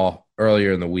Arkansas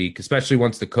earlier in the week, especially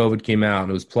once the COVID came out and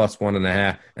it was plus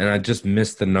 1.5, and I just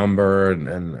missed the number,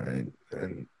 and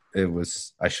it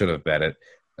was, I should have bet it,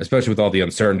 especially with all the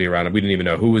uncertainty around it. We didn't even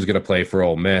know who was going to play for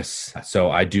Ole Miss,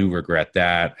 so I do regret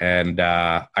that, and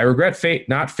I regret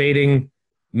not fading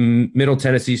Middle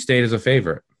Tennessee State as a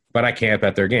favorite, but I can't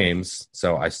bet their games,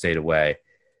 so I stayed away.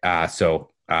 So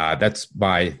that's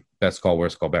my best call,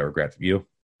 worst call, bet, regret. You?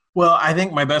 Well, I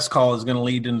think my best call is going to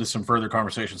lead into some further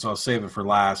conversation, so I'll save it for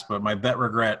last. But my bet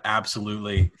regret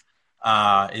absolutely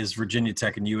is Virginia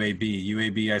Tech and UAB.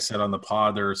 UAB, I said on the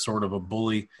pod, they're sort of a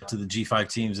bully to the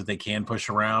G5 teams that they can push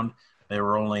around. They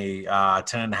were only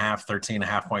 10.5,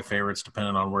 13.5 point favorites,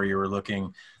 depending on where you were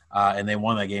looking. And they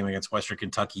won that game against Western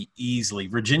Kentucky easily.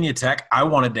 Virginia Tech, I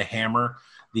wanted to hammer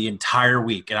the entire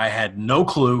week, and I had no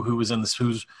clue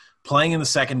who's playing in the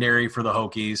secondary for the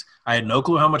Hokies. I had no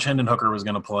clue how much Hendon Hooker was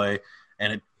going to play,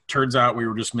 and it turns out we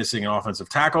were just missing an offensive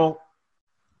tackle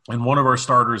and one of our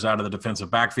starters out of the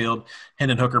defensive backfield.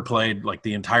 Hendon Hooker played like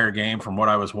the entire game from what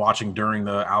I was watching during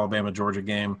the Alabama-Georgia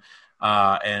game,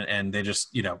 and they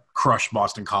just, crushed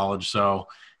Boston College. So,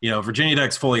 Virginia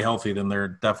Tech's fully healthy, then they're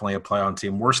definitely a play-on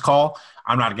team. Worst call,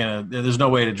 there's no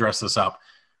way to dress this up.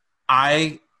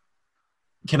 I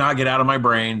cannot get out of my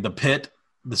brain the Pitt,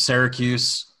 the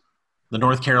Syracuse, the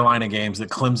North Carolina games that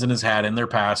Clemson has had in their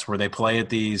past where they play at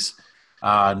these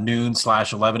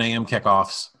noon/11 a.m.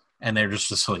 kickoffs and they're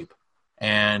just asleep.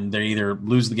 And they either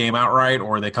lose the game outright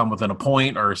or they come within a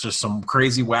point, or it's just some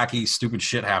crazy, wacky, stupid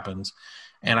shit happens.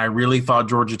 And I really thought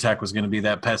Georgia Tech was going to be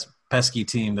that pesky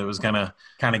team that was going to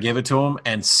kind of give it to them,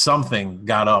 and something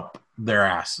got up their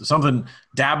ass.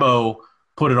 Dabo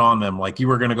put it on them, like you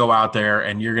were going to go out there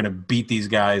and you're going to beat these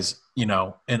guys,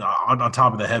 on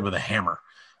top of the head with a hammer.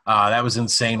 That was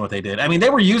insane what they did. I mean, they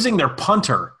were using their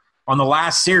punter on the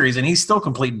last series, and he's still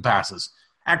completing passes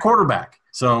at quarterback.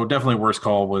 So definitely worst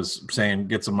call was saying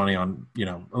get some money on,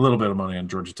 a little bit of money on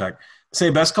Georgia Tech. Say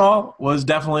best call was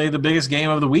definitely the biggest game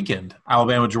of the weekend,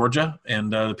 Alabama, Georgia.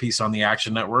 And the piece on the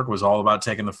Action Network was all about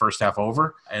taking the first half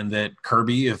over, and that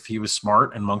Kirby, if he was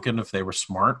smart, and Monken, if they were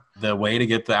smart, the way to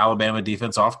get the Alabama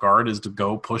defense off guard is to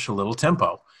go push a little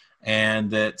tempo.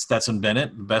 And that Stetson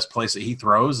Bennett, the best place that he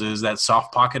throws is that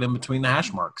soft pocket in between the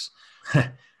hash marks.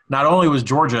 Not only was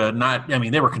Georgia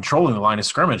they were controlling the line of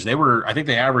scrimmage. I think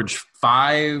they averaged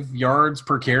 5 yards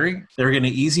per carry. They were getting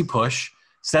an easy push.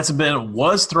 Stetson Bennett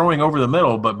was throwing over the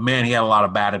middle, but man, he had a lot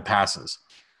of batted passes.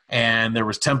 And there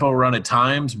was tempo run at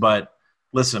times, but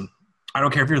listen, I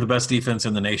don't care if you're the best defense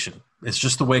in the nation. It's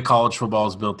just the way college football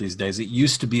is built these days. It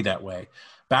used to be that way.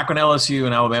 Back when LSU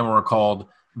and Alabama were called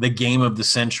the game of the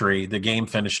century, the game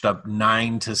finished up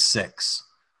 9-6.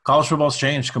 College football's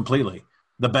changed completely.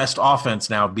 The best offense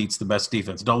now beats the best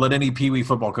defense. Don't let any Pee-wee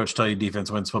football coach tell you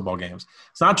defense wins football games.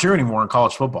 It's not true anymore in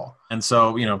college football. And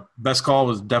so, best call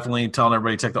was definitely telling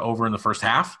everybody to take the over in the first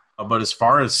half. But as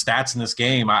far as stats in this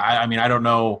game, I don't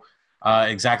know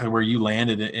exactly where you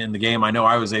landed in the game. I know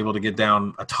I was able to get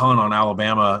down a ton on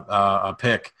Alabama, a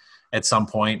pick at some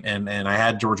point, and I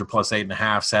had Georgia plus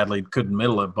 8.5. Sadly, couldn't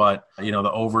middle it, but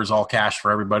the over is all cash for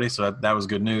everybody, so that was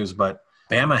good news. But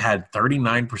Bama had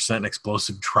 39%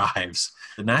 explosive drives.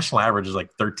 The national average is like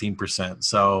 13%.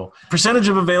 So percentage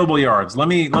of available yards. Let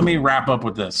me wrap up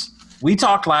with this. We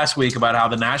talked last week about how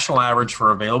the national average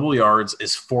for available yards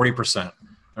is 40%. And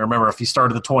remember, if you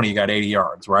started the 20, you got 80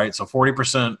 yards, right? So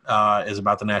 40% is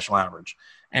about the national average.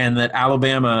 And that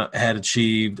Alabama had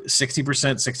achieved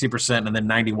 60%, and then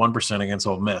 91% against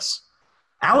Ole Miss.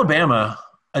 Alabama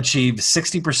achieved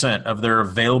 60% of their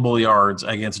available yards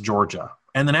against Georgia,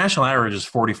 and the national average is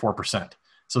 44%.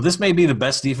 So this may be the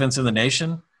best defense in the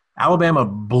nation. Alabama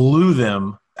blew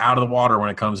them out of the water when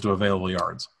it comes to available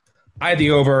yards. I had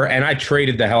the over, and I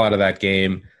traded the hell out of that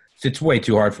game. It's way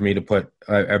too hard for me to put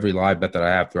every live bet that I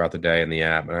have throughout the day in the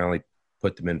app, and I only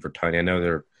put them in for tiny. I know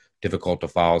they're difficult to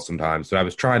follow sometimes, so I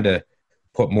was trying to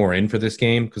put more in for this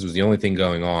game because it was the only thing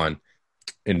going on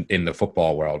in the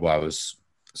football world while I was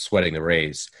sweating the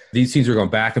Rays. These teams were going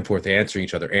back and forth, answering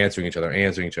each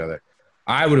other.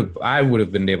 I would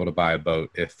have been able to buy a boat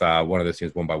if one of those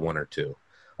teams won by 1 or 2.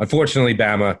 Unfortunately,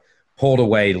 Bama pulled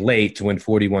away late to win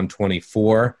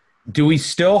 41-24. Do we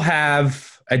still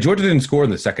have – Georgia didn't score in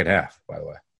the second half, by the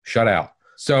way. Shut out.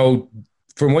 So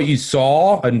from what you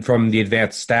saw and from the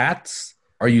advanced stats,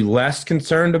 are you less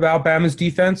concerned about Bama's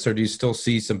defense, or do you still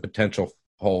see some potential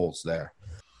holes there?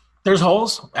 There's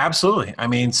holes, absolutely. I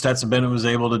mean, Stetson Bennett was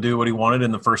able to do what he wanted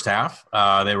in the first half.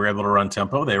 They were able to run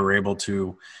tempo. They were able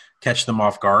to catch them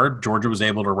off guard. Georgia was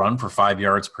able to run for 5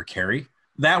 yards per carry.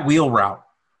 That wheel route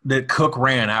that Cook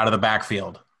ran out of the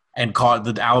backfield and caught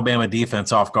the Alabama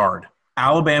defense off guard.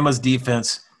 Alabama's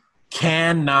defense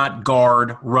cannot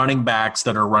guard running backs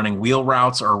that are running wheel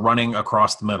routes or running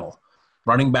across the middle.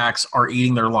 Running backs are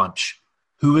eating their lunch.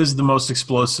 Who is the most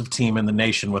explosive team in the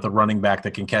nation with a running back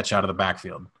that can catch out of the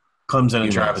backfield? Clemson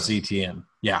and Travis Etienne.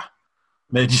 Yeah.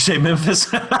 Did you say Memphis?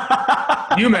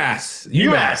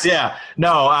 UMass. Yeah.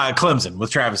 No, Clemson with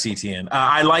Travis Etienne.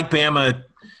 I like Bama.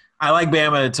 I like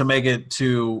Bama to make it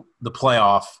to the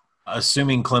playoff,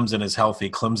 assuming Clemson is healthy.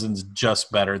 Clemson's just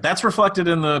better. That's reflected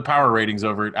in the power ratings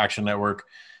over at Action Network.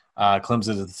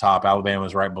 Clemson's at the top.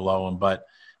 Alabama's right below them. But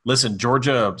listen,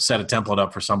 Georgia set a template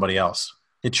up for somebody else.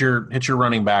 Hit your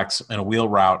running backs in a wheel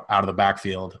route out of the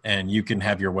backfield, and you can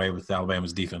have your way with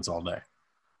Alabama's defense all day.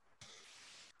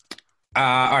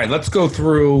 All right, let's go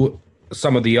through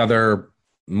some of the other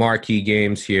marquee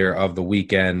games here of the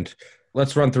weekend.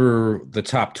 Let's run through the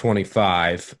top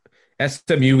 25.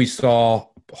 SMU we saw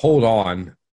hold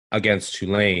on against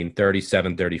Tulane,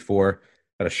 37-34.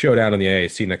 Got a showdown in the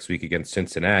AAC next week against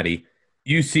Cincinnati.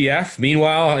 UCF,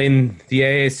 meanwhile, in the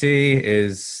AAC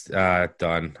is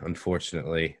done,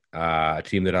 unfortunately. A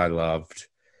team that I loved.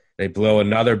 They blow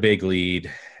another big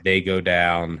lead. They go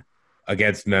down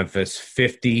against Memphis,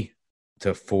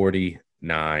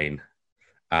 50-49.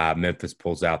 Memphis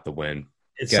pulls out the win.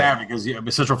 It's sad because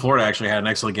Central Florida actually had an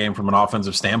excellent game from an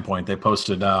offensive standpoint. They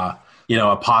posted, a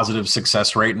positive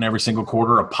success rate in every single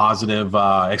quarter, a positive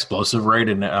explosive rate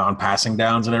on passing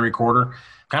downs in every quarter.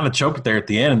 Kind of choked it there at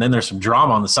the end, and then there's some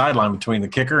drama on the sideline between the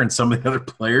kicker and some of the other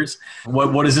players.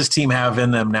 What does this team have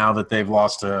in them now that they've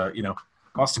lost a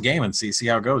game, and see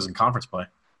how it goes in conference play?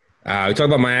 We talked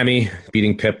about Miami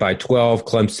beating Pitt by 12.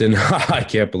 Clemson, I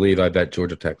can't believe I bet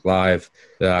Georgia Tech live.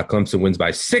 Clemson wins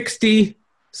by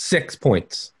 66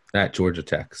 points at Georgia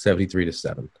Tech,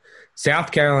 73-7.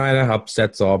 South Carolina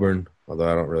upsets Auburn, although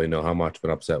I don't really know how much of an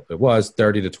upset it was,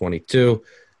 30-22.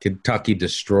 Kentucky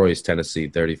destroys Tennessee,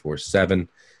 34-7.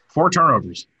 4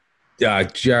 turnovers.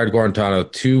 Jared Guarantano,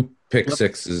 2 pick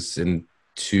sixes in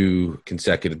 2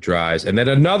 consecutive drives, and then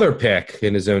another pick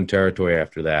in his own territory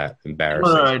after that.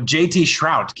 Embarrassing. JT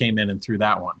Shrout came in and threw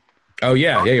that one. Oh,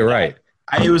 yeah, you're right.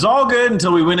 It was all good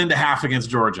until we went into half against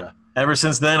Georgia. Ever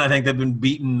since then, I think they've been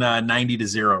beaten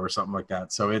 90-0 or something like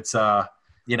that. So it's,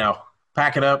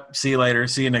 pack it up. See you later.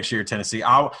 See you next year, Tennessee.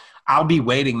 I'll be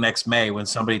waiting next May when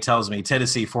somebody tells me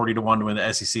Tennessee 40-1 to win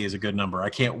the SEC is a good number. I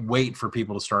can't wait for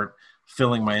people to start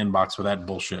filling my inbox with that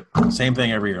bullshit. Same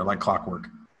thing every year, like clockwork.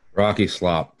 Rocky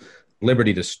slop.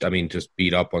 Liberty just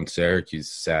beat up on Syracuse.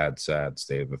 Sad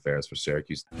state of affairs for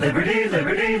Syracuse.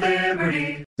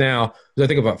 Liberty. Now, I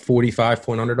think about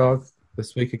 45-point underdog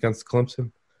this week against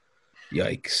Clemson.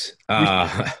 Yikes.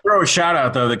 Throw a shout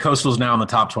out, though, that Coastal's now in the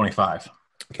top 25.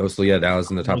 Coastal, yeah, that was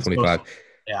in the top 25. Coastal.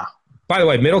 Yeah. By the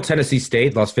way, Middle Tennessee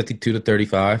State lost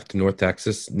 52-35 to North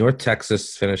Texas. North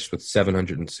Texas finished with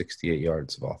 768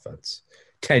 yards of offense,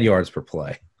 10 yards per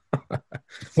play.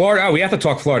 Florida, we have to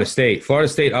talk Florida State. Florida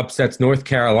State upsets North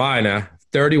Carolina,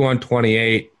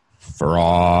 31-28.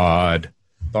 Fraud.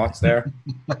 Thoughts there?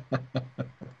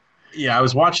 Yeah, I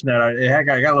was watching that. I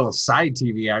got a little side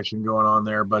TV action going on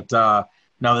there, but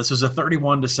no, this was a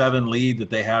 31-7 lead that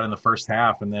they had in the first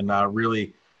half, and then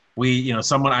really,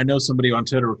 I know somebody on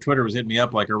Twitter was hitting me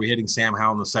up like, "Are we hitting Sam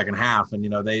Howell in the second half?" And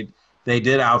they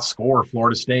did outscore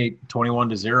Florida State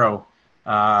 21-0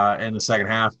 in the second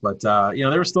half, but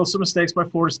there were still some mistakes by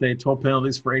Florida State. 12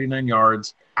 penalties for 89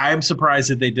 yards. I am surprised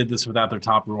that they did this without their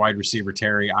top wide receiver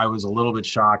Terry. I was a little bit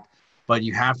shocked. but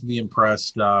you have to be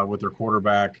impressed with their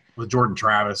quarterback, with Jordan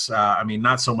Travis. I mean,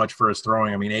 not so much for his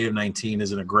throwing. I mean, 8 of 19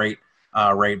 isn't a great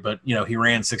rate, but he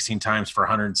ran 16 times for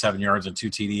 107 yards and 2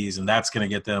 TDs, and that's going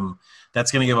to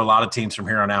give a lot of teams from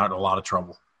here on out a lot of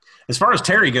trouble. As far as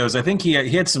Terry goes, I think he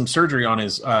had some surgery on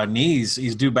his knees.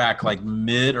 He's due back like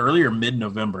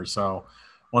mid-November. So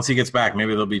once he gets back,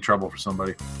 maybe there'll be trouble for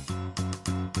somebody.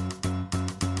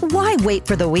 Why wait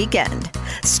for the weekend?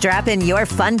 Strap in your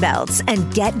fun belts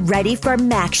and get ready for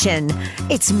Maction.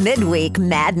 It's midweek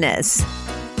madness.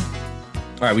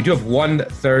 All right, we do have one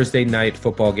Thursday night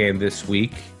football game this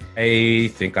week.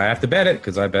 I think I have to bet it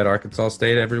because I bet Arkansas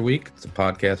State every week. It's a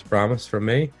podcast promise from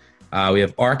me. We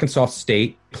have Arkansas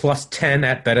State plus 10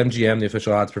 at BetMGM, the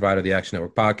official odds provider of the Action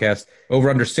Network podcast. Over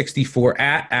under 64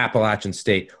 at Appalachian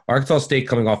State. Arkansas State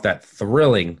coming off that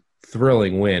thrilling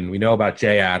win. We know about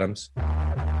Jay Adams.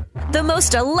 The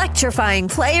most electrifying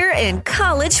player in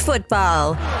college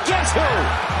football. Guess who?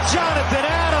 Jonathan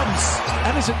Adams.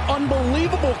 That is an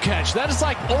unbelievable catch. That is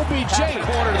like OBJ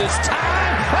corner this time.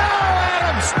 Oh,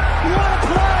 Adams, what a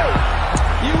play.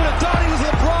 You would have thought he was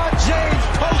LeBron James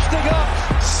posting up.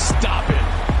 Stop it.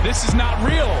 This is not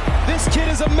real. This kid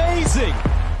is amazing.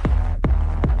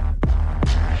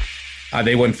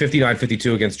 They won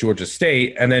 59-52 against Georgia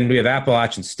State. And then we have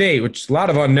Appalachian State, which is a lot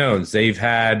of unknowns. They've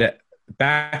had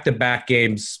back-to-back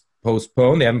games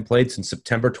postponed. They haven't played since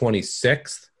September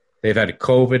 26th. They've had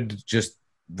COVID just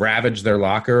ravage their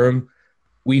locker room.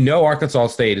 We know Arkansas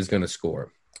State is going to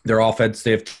score. Their offense,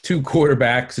 they have 2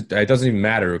 quarterbacks. It doesn't even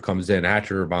matter who comes in,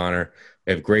 Hatcher or Bonner.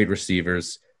 They have great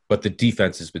receivers, but the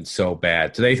defense has been so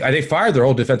bad. So they fired their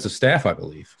whole defensive staff, I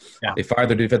believe. Yeah. They fired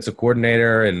their defensive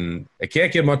coordinator, and it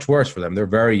can't get much worse for them. They're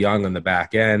very young on the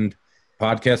back end.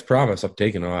 Podcast promise, I'm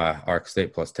taking Ark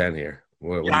State plus 10 here.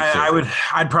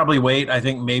 I'd probably wait. I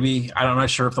think maybe, I'm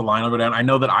not sure if the line will go down. I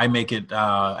know that I make it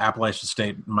Appalachian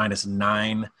State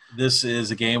 -9. This is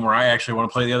a game where I actually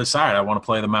want to play the other side. I want to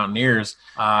play the Mountaineers.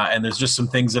 And there's just some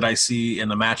things that I see in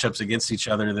the matchups against each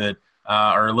other that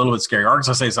are a little bit scary.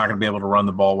 Arkansas State's not going to be able to run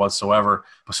the ball whatsoever.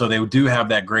 So they do have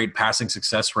that great passing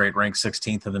success rate, ranked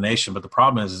 16th in the nation. But the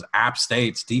problem is App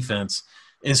State's defense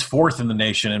is 4th in the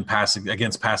nation in passing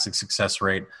success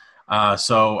rate.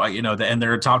 And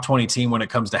they're a top 20 team when it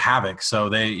comes to havoc. So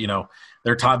they're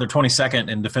 22nd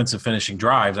in defensive finishing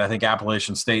drives. I think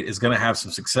Appalachian State is going to have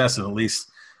some success in at least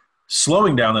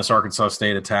slowing down this Arkansas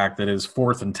State attack that is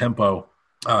 4th in tempo,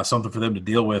 something for them to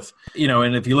deal with.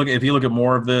 And if you look at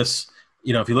more of this,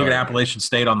 if you look at Appalachian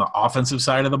State on the offensive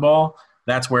side of the ball,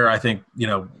 that's where I think,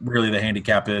 really the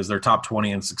handicap is. They're top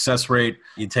 20 in success rate.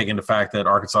 You take into fact that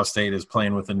Arkansas State is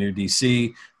playing with a new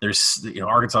DC. There's,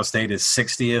 Arkansas State is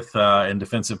 60th in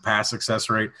defensive pass success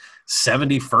rate,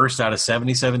 71st out of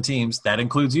 77 teams. That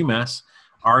includes UMass.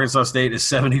 Arkansas State is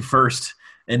 71st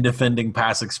in defending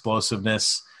pass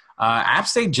explosiveness. App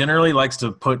State generally likes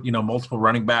to put, multiple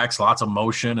running backs, lots of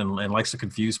motion, and likes to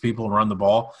confuse people and run the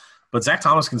ball. But Zach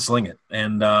Thomas can sling it.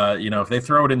 And, if they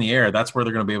throw it in the air, that's where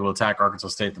they're going to be able to attack Arkansas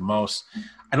State the most.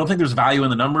 I don't think there's value in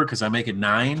the number because I make it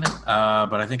 9,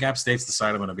 but I think App State's the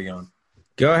side I'm going to be on.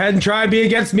 Go ahead and try and be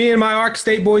against me and my Ark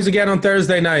State boys again on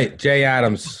Thursday night. Jay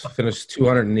Adams finished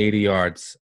 280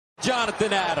 yards.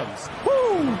 Jonathan Adams.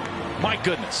 Woo! My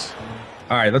goodness.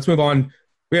 All right, let's move on.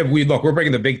 We're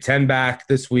bringing the Big Ten back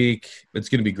this week. It's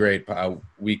going to be great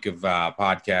week of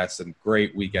podcasts and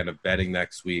great weekend of betting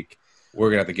next week. We're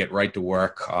going to have to get right to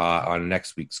work on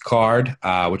next week's card,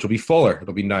 which will be fuller.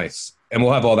 It'll be nice. And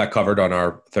we'll have all that covered on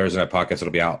our Thursday night podcast.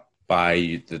 It'll be out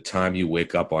by the time you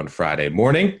wake up on Friday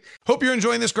morning. Hope you're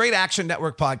enjoying this great Action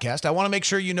Network podcast. I want to make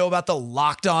sure you know about the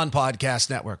Locked On Podcast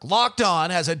Network. Locked On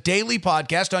has a daily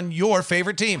podcast on your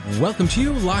favorite team. Welcome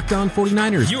to Locked On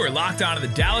 49ers. You are locked on to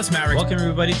the Dallas Mavericks. Welcome,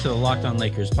 everybody, to the Locked On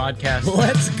Lakers podcast.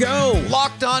 Let's go.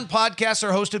 Locked On podcasts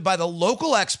are hosted by the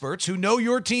local experts who know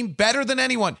your team better than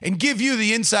anyone and give you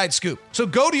the inside scoop. So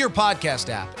go to your podcast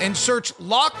app and search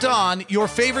Locked On, your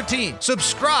favorite team.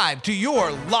 Subscribe to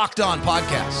your Locked On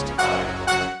podcast.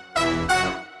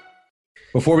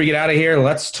 Before we get out of here,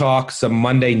 let's talk some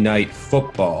Monday Night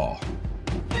Football.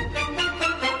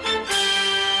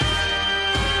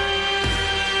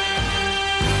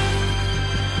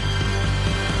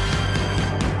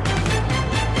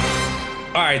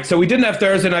 All right, so we didn't have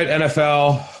Thursday Night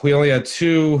NFL. We only had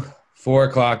 2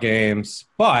 4:00 games,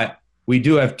 but we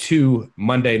do have 2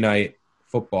 Monday Night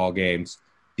Football games.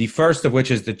 The first of which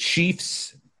is the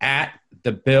Chiefs at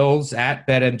the Bills at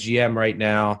BetMGM right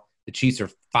now. The Chiefs are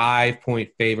 5-point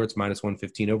favorites,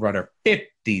 -115, over under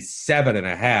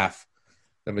 57.5.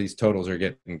 Some of these totals are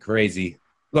getting crazy.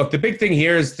 Look, the big thing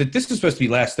here is that this was supposed to be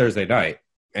last Thursday night,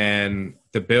 and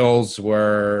the Bills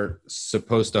were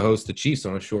supposed to host the Chiefs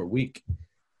on a short week.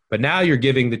 But now you're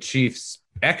giving the Chiefs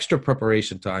extra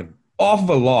preparation time off of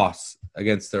a loss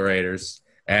against the Raiders.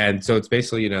 And so it's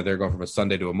basically, they're going from a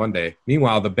Sunday to a Monday.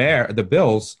 Meanwhile, the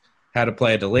Bills had to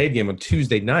play a delayed game on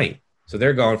Tuesday night. So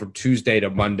they're going from Tuesday to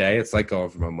Monday. It's like going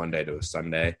from a Monday to a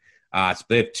Sunday. So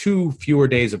they have 2 fewer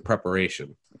days of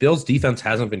preparation. Bills' defense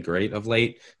hasn't been great of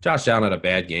late. Josh Allen had a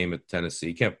bad game at Tennessee.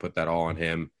 You can't put that all on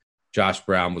him. Josh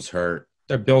Brown was hurt.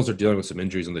 Their Bills are dealing with some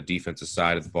injuries on the defensive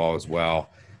side of the ball as well.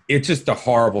 It's just a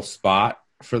horrible spot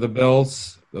for the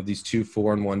Bills of these 2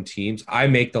 4-1 teams. I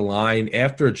make the line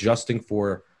after adjusting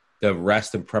for the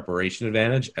rest and preparation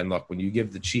advantage. And look, when you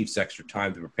give the Chiefs extra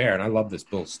time to prepare, and I love this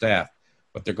Bills staff,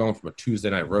 but they're going from a Tuesday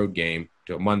night road game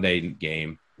to a Monday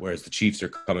game, whereas the Chiefs are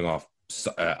coming off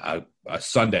a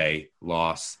Sunday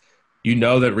loss. You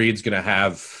know that Reed's going to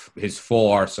have his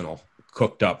full arsenal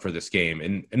cooked up for this game.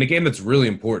 And a game that's really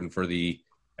important for the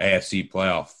AFC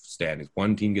playoff standings.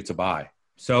 One team gets a bye.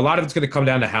 So a lot of it's going to come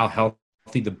down to how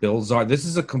healthy the Bills are. This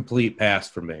is a complete pass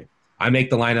for me. I make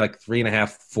the line at like 3.5,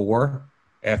 4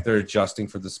 after adjusting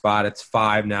for the spot. It's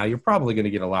 5 now. You're probably going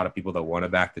to get a lot of people that want to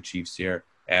back the Chiefs here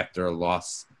after a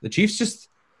loss. The Chiefs just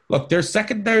look, their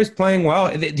secondary is playing well.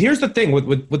 Here's the thing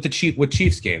with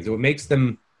Chiefs games. What makes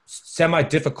them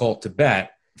semi-difficult to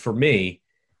bet for me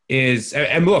is,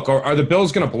 and look, are the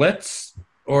Bills going to blitz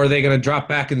or are they going to drop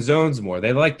back in zones more?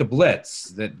 They like the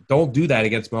blitz. That don't do that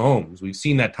against Mahomes. We've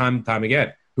seen that time and time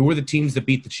again. Who were the teams that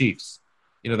beat the Chiefs?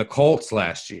 The Colts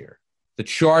last year. The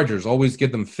Chargers always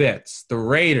give them fits. The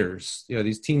Raiders,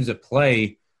 these teams that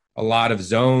play a lot of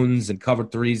zones and cover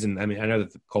threes. And I mean, I know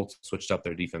that the Colts switched up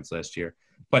their defense last year,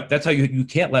 but that's how you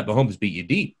can't let Mahomes beat you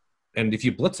deep. And if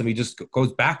you blitz him, he just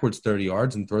goes backwards 30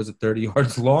 yards and throws it 30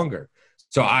 yards longer.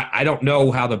 So I don't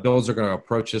know how the Bills are going to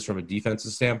approach this from a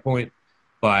defensive standpoint,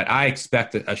 but I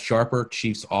expect a sharper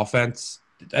Chiefs offense.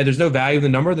 There's no value in the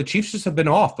number. The Chiefs just have been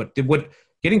off. But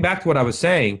getting back to what I was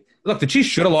saying, look, the Chiefs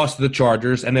should have lost to the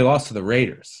Chargers, and they lost to the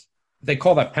Raiders. If they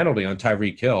call that penalty on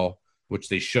Tyreek Hill, which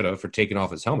they should have for taking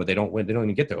off his helmet, they don't win. They don't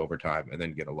even get to overtime and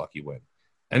then get a lucky win.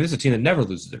 And this is a team that never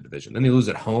loses their division. Then they lose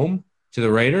at home to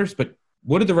the Raiders. But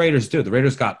what did the Raiders do? The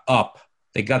Raiders got up.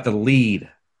 They got the lead.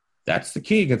 That's the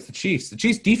key against the Chiefs. The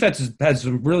Chiefs' defense has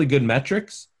some really good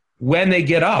metrics when they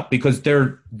get up because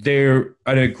they're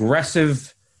an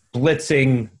aggressive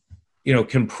blitzing,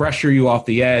 can pressure you off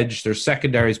the edge. Their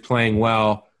secondary is playing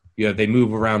well. They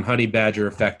move around Honey Badger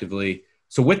effectively.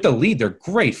 So with the lead, they're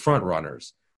great front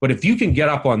runners. But if you can get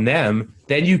up on them,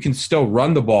 then you can still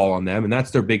run the ball on them, and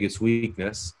that's their biggest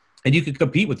weakness. And you can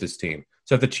compete with this team.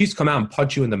 So if the Chiefs come out and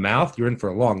punch you in the mouth, you're in for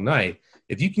a long night.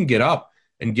 If you can get up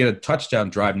and get a touchdown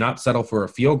drive, not settle for a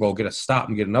field goal, get a stop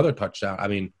and get another touchdown, I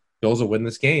mean, Bills will win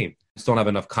this game. Just don't have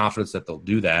enough confidence that they'll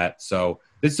do that. So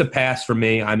this is a pass for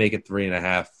me. I make it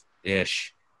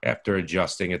 3.5-ish after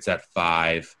adjusting. It's at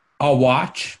 5. I'll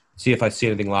watch, see if I see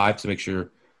anything live, so make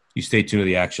sure you stay tuned to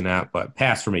the Action app. But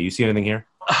pass for me. You see anything here?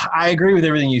 I agree with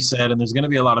everything you said, and there's going to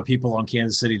be a lot of people on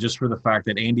Kansas City just for the fact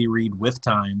that Andy Reid, with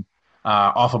time,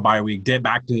 off a bye week, did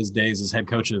back to his days as head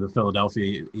coach of the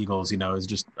Philadelphia Eagles, is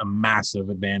just a massive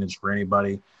advantage for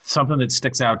anybody. Something that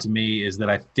sticks out to me is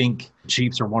that I think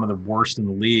Chiefs are one of the worst in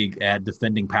the league at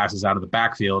defending passes out of the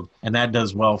backfield, and that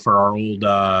does well for our old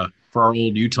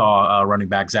Utah running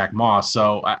back, Zach Moss.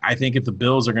 So I think if the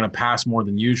Bills are going to pass more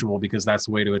than usual because that's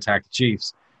the way to attack the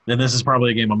Chiefs, then this is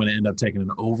probably a game I'm going to end up taking an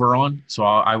over on. So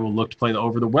I will look to play the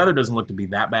over. The weather doesn't look to be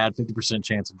that bad. 50%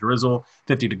 chance of drizzle,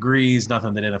 50 degrees,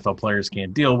 nothing that NFL players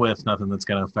can't deal with, nothing that's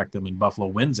going to affect them. And Buffalo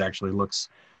winds actually looks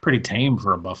pretty tame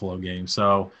for a Buffalo game.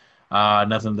 So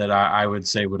nothing that I would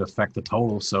say would affect the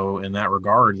total. So in that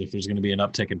regard, if there's going to be an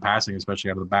uptick in passing, especially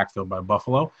out of the backfield by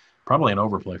Buffalo, probably an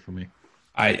overplay for me.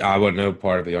 I want no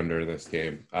part of the under in this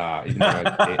game. I'm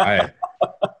not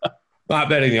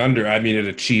betting the under. I mean, in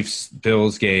a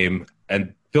Chiefs-Bills game,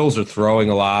 and Bills are throwing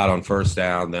a lot on first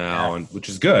down now, and which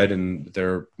is good, and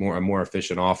they're a more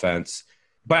efficient offense.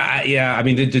 But I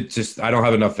mean, it just I don't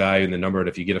have enough value in the number. And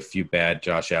if you get a few bad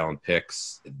Josh Allen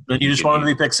picks, then you just want them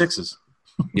to be pick sixes.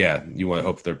 Yeah, you want to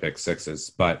hope they're pick sixes.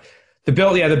 But the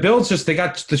Bills just they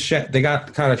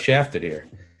got kind of shafted here.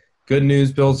 Good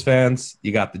news, Bills fans,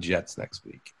 you got the Jets next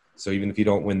week. So even if you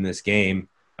don't win this game,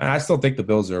 I still think the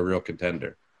Bills are a real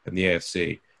contender in the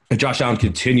AFC. And Josh Allen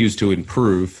continues to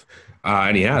improve,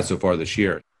 and he has so far this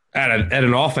year. At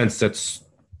an offense that's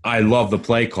 – I love the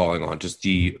play calling on, just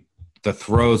the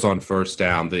throws on first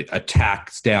down, the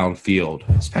attacks downfield,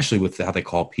 especially with how they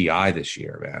call PI this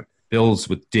year, man. Bills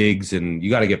with Diggs, and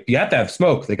you have to have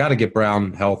smoke. They got to get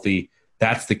Brown healthy.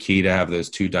 That's the key to have those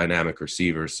two dynamic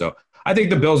receivers. So I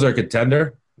think the Bills are a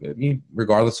contender.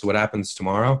 regardless of what happens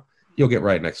tomorrow, you'll get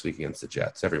right next week against the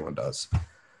Jets. Everyone does.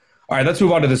 All right, let's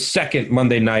move on to the second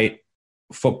Monday night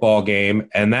football game,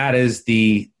 and that is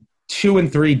the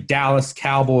 2-3 Dallas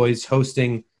Cowboys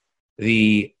hosting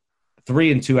the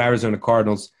 3-2 Arizona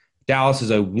Cardinals. Dallas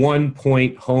is a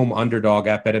 1-point home underdog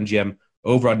at BetMGM,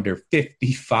 over under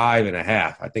 55.5.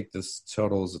 I think this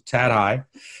total is a tad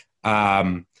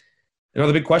high.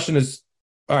 The big question is,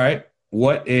 all right,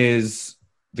 what is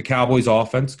the Cowboys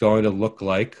offense going to look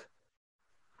like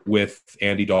with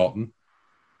Andy Dalton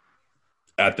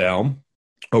at the helm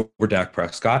over Dak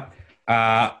Prescott?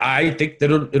 I think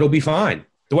that it'll be fine.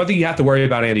 The one thing you have to worry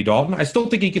about Andy Dalton, I still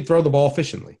think he can throw the ball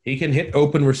efficiently. He can hit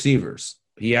open receivers.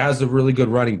 He has a really good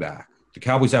running back. The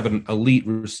Cowboys have an elite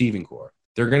receiving core.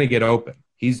 They're going to get open.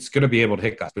 He's going to be able to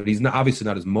hit guys, but he's obviously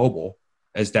not as mobile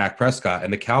as Dak Prescott.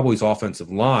 And the Cowboys'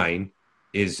 offensive line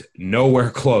is nowhere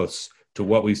close to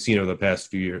what we've seen over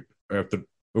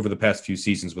the past few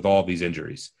seasons with all of these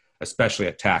injuries, especially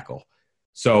at tackle.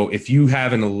 So if you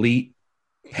have an elite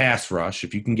pass rush,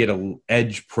 if you can get an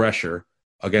edge pressure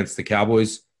against the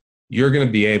Cowboys, you're going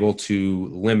to be able to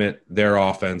limit their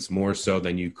offense more so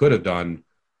than you could have done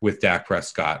with Dak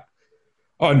Prescott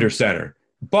under center.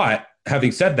 But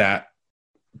having said that,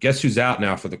 guess who's out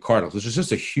now for the Cardinals, which is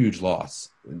just a huge loss.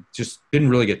 It just didn't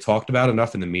really get talked about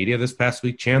enough in the media this past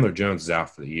week. Chandler Jones is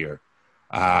out for the year.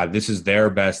 This is their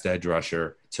best edge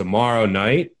rusher. Tomorrow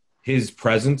night, his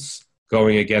presence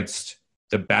going against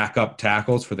the backup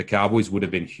tackles for the Cowboys would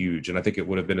have been huge, and I think it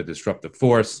would have been a disruptive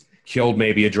force, killed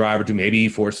maybe a drive or two, maybe he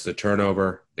forces a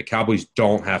turnover. The Cowboys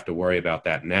don't have to worry about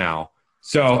that now.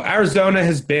 So Arizona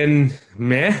has been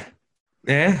meh.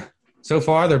 So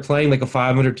far, they're playing like a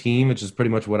 500 team, which is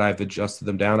pretty much what I've adjusted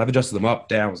them down. I've adjusted them up,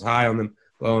 down, was high on them,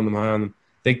 low on them, high on them.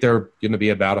 I think they're going to be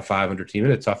about a 500 team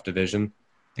in a tough division.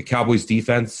 The Cowboys'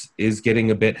 defense is getting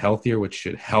a bit healthier, which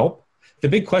should help. The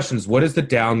big question is, what is the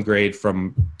downgrade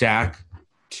from Dak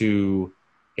to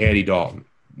Andy Dalton?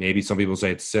 Maybe some people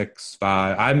say it's 6,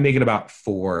 5. I'm making about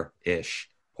 4-ish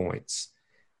points.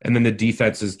 And then the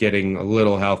defense is getting a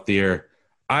little healthier.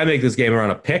 I make this game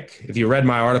around a pick. If you read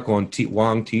my article on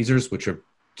Wong teasers, which are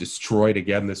destroyed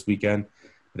again this weekend,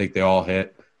 I think they all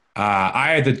hit.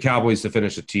 I had the Cowboys to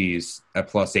finish a tease at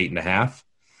plus 8.5.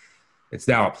 It's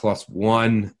now at plus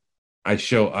 1. I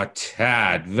show a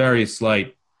tad, very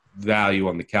slight value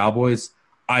on the Cowboys.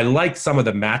 I like some of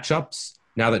the matchups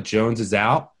now that Jones is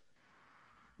out.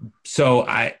 So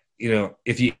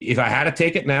if I had to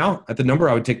take it now at the number,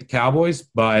 I would take the Cowboys.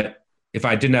 But if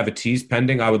I didn't have a tease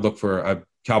pending, I would look for a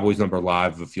Cowboys number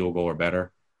live of a field goal or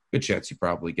better. Good chance you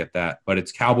probably get that. But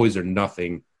it's Cowboys or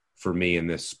nothing for me in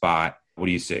this spot. What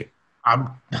do you see?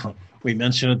 We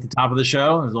mentioned at the top of the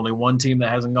show, there's only one team that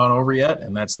hasn't gone over yet,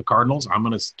 and that's the Cardinals. I'm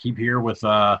going to keep here with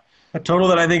a total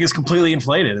that I think is completely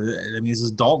inflated. I mean, this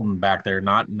is Dalton back there,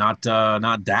 not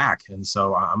Dak. And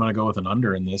so I'm going to go with an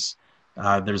under in this.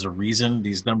 There's a reason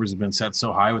these numbers have been set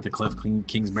so high with the Cliff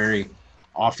Kingsbury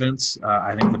offense.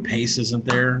 I think the pace isn't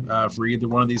there for either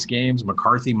one of these games.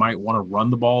 McCarthy might want to run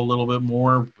the ball a little bit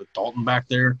more with Dalton back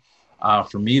there.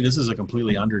 For me, this is a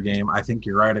completely under game. I think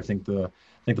you're right. I think the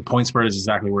point spread is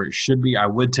exactly where it should be. I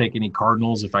would take any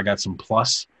Cardinals if I got some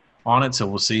plus on it. So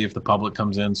we'll see if the public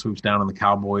comes in, swoops down on the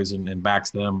Cowboys and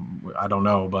backs them. I don't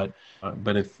know, but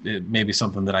if it may be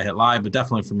something that I hit live, but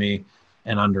definitely for me,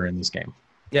 an under in this game.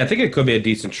 Yeah, I think it could be a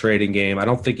decent trading game. I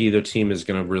don't think either team is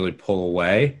going to really pull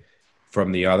away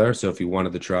from the other. So if you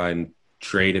wanted to try and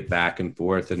trade it back and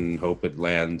forth and hope it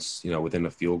lands, within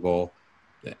a field goal,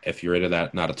 if you're into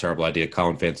that, not a terrible idea.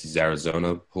 Colin fancies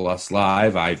Arizona plus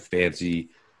live. I fancy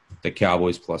the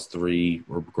Cowboys plus 3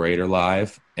 or greater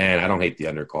live. And I don't hate the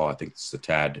under call. I think it's a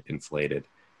tad inflated.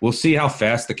 We'll see how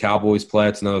fast the Cowboys play.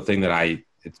 It's another thing that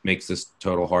it makes this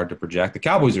total hard to project. The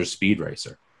Cowboys are a speed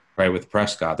racer, right? With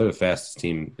Prescott, they're the fastest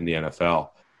team in the NFL.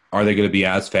 Are they going to be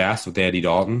as fast with Andy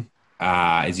Dalton?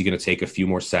 Is he going to take a few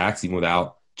more sacks even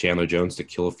without Chandler Jones to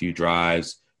kill a few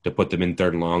drives, to put them in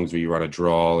third and longs where you run a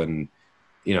draw and,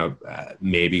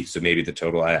 maybe the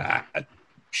total I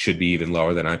should be even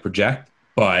lower than I project.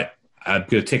 But I'm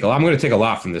going to take a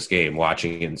lot from this game,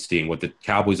 watching it and seeing what the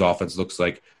Cowboys offense looks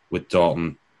like with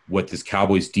Dalton, what this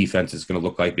Cowboys defense is going to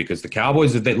look like, because the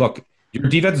Cowboys, your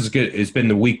defense is good, has been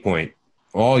the weak point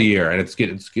all year, and it's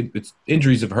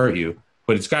injuries have hurt you,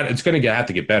 but it's going to have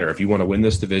to get better if you want to win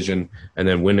this division and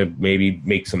then maybe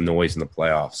make some noise in the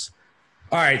playoffs.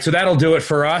 All right, so that'll do it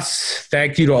for us.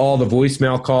 Thank you to all the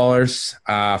voicemail callers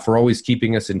for always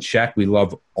keeping us in check. We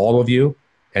love all of you.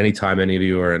 Anytime any of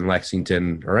you are in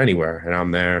Lexington or anywhere, and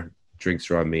I'm there, drinks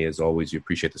are on me as always. You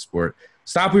appreciate the support.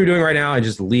 Stop what you're doing right now and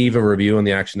just leave a review on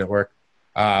the Action Network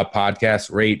podcast.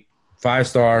 Rate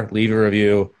 5-star, leave a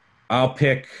review. I'll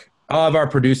have our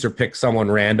producer pick someone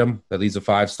random that leaves a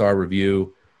 5-star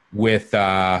review with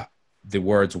the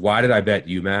words, "Why did I bet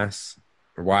UMass?"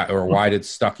 or why did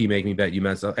Stuckey make me bet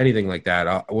UMass? Anything like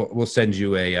that. We'll send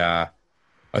you a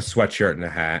sweatshirt and a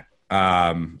hat.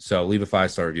 So leave a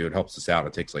 5-star review. It helps us out.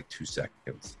 It takes like 2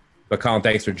 seconds. But Colin,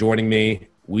 thanks for joining me.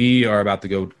 We are about to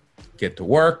go get to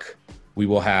work. We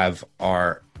will have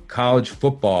our college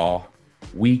football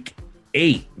week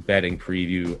 8 betting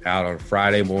preview out on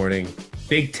Friday morning.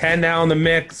 Big Ten now in the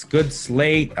mix. Good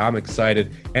slate. I'm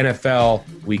excited. NFL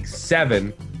week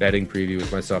 7 betting preview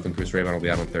with myself and Chris Raymond will be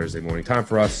out on Thursday morning. Time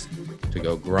for us to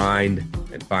go grind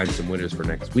and find some winners for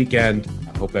next weekend.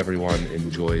 I hope everyone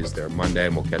enjoys their Monday,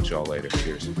 and we'll catch you all later.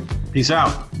 Cheers. Peace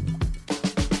out.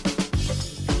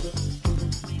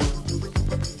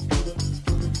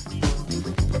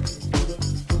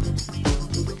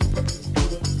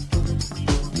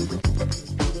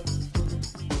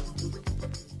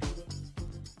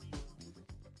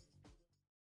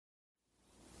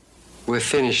 We're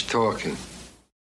finished talking.